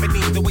wasn't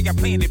happening. The way I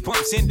planned it,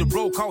 bumps in the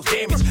road caused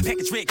damage.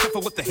 Package red,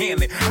 careful with the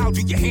handling. How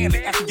do you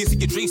handle it after you see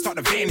your dreams start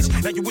to vanish?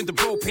 Now you in the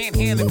road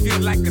panhandling, feel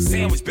like a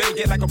sandwich. Better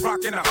get like a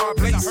rock in a hard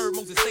place. I heard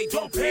Moses say,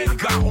 don't panic.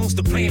 God owns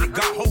the planet,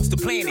 God holds the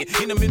planet.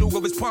 In the middle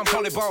of his palm,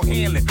 call it ball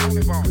handling.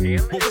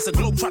 But what's a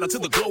globe trotter to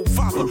the globe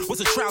father?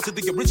 What's a trial to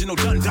the original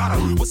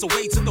Dundada? What's a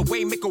way to the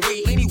way, make a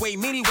way anyway,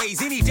 many ways,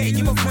 any day,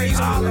 give him praise.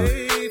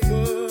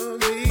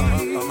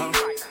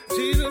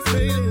 Jesus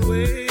made a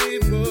way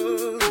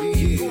for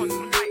me.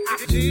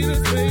 Jesus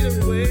made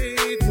a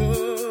way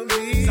for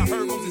me. I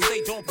heard Moses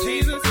say, don't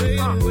Jesus made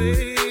a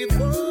way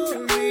for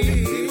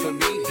me. For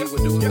me, he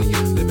would do it for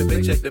you. Living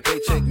paycheck to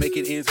paycheck,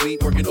 making ends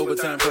meet, working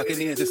overtime, clocking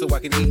in just so I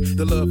can eat.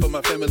 The love for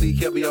my family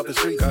kept me off the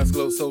street. God's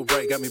glow so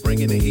bright, got me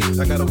bringing the heat.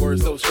 I got a word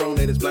so strong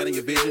that it's blinding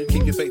your vision.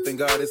 Keep your faith in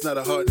God, it's not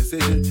a hard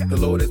decision. The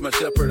Lord is my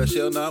shepherd, I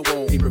shall not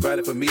want. He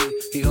provided for me,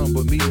 he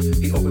humbled me.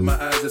 He opened my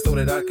eyes just so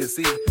that I could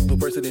see. No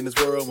person in this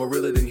world more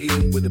realer than he.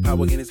 With the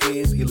power in his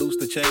hands, he loosed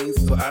the chains,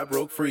 so I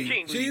broke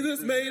free.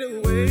 Jesus made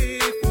a way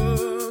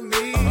for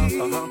me.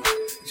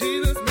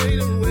 Jesus made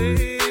a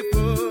way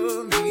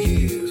for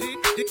me.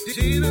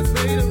 Jesus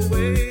made a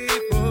way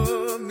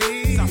for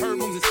me. I heard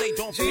Moses say,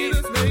 don't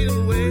Jesus made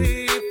a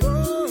way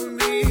for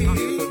me.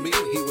 For me,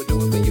 he would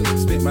do it for you.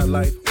 Spent my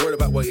life worried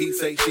about what he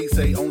say, she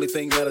say. Only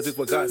thing matters is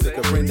what God said.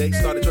 A friend, they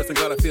started trusting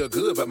God, I feel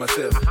good about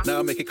myself. Now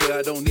I make it clear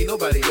I don't need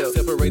nobody else.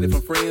 Separated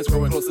from friends,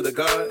 growing closer to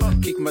God.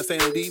 Keeping my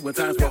sanity when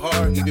times were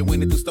hard. Even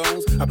when it through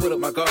stones, I put up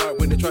my guard.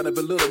 When they try to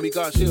belittle me,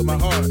 God shield my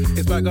heart.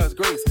 It's by God's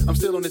grace, I'm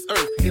still on this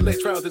earth. He let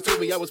trials into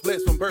me, I was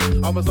blessed from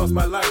birth. Almost lost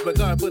my life, but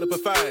God put up a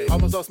fight.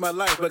 Almost lost my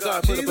life, but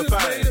God put up a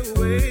fight. Jesus made a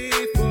way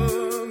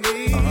for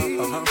me.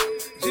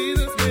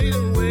 Jesus made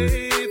a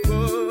way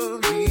for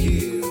me.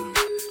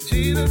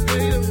 Jesus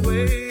made a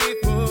way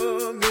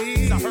for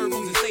me. I heard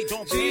Moses say,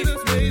 don't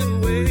Jesus made a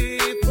way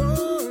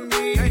for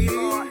me.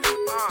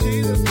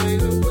 Jesus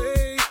made a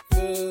way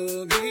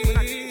for me.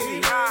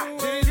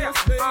 Jesus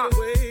made a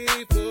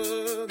way for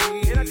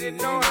me. I didn't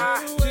know how.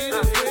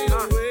 Jesus made a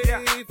way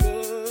for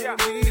me.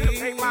 Jesus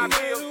made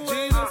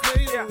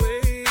a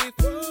way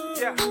for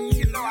me.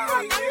 You know how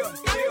I feel.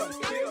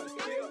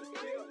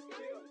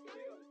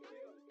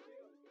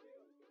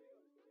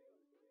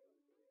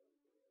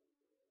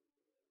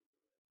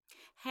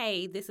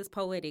 Hey, this is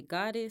Poetic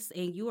Goddess,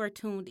 and you are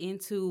tuned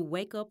into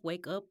Wake Up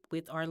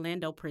with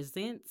Orlando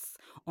Presents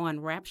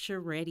on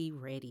Rapture Ready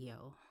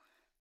Radio.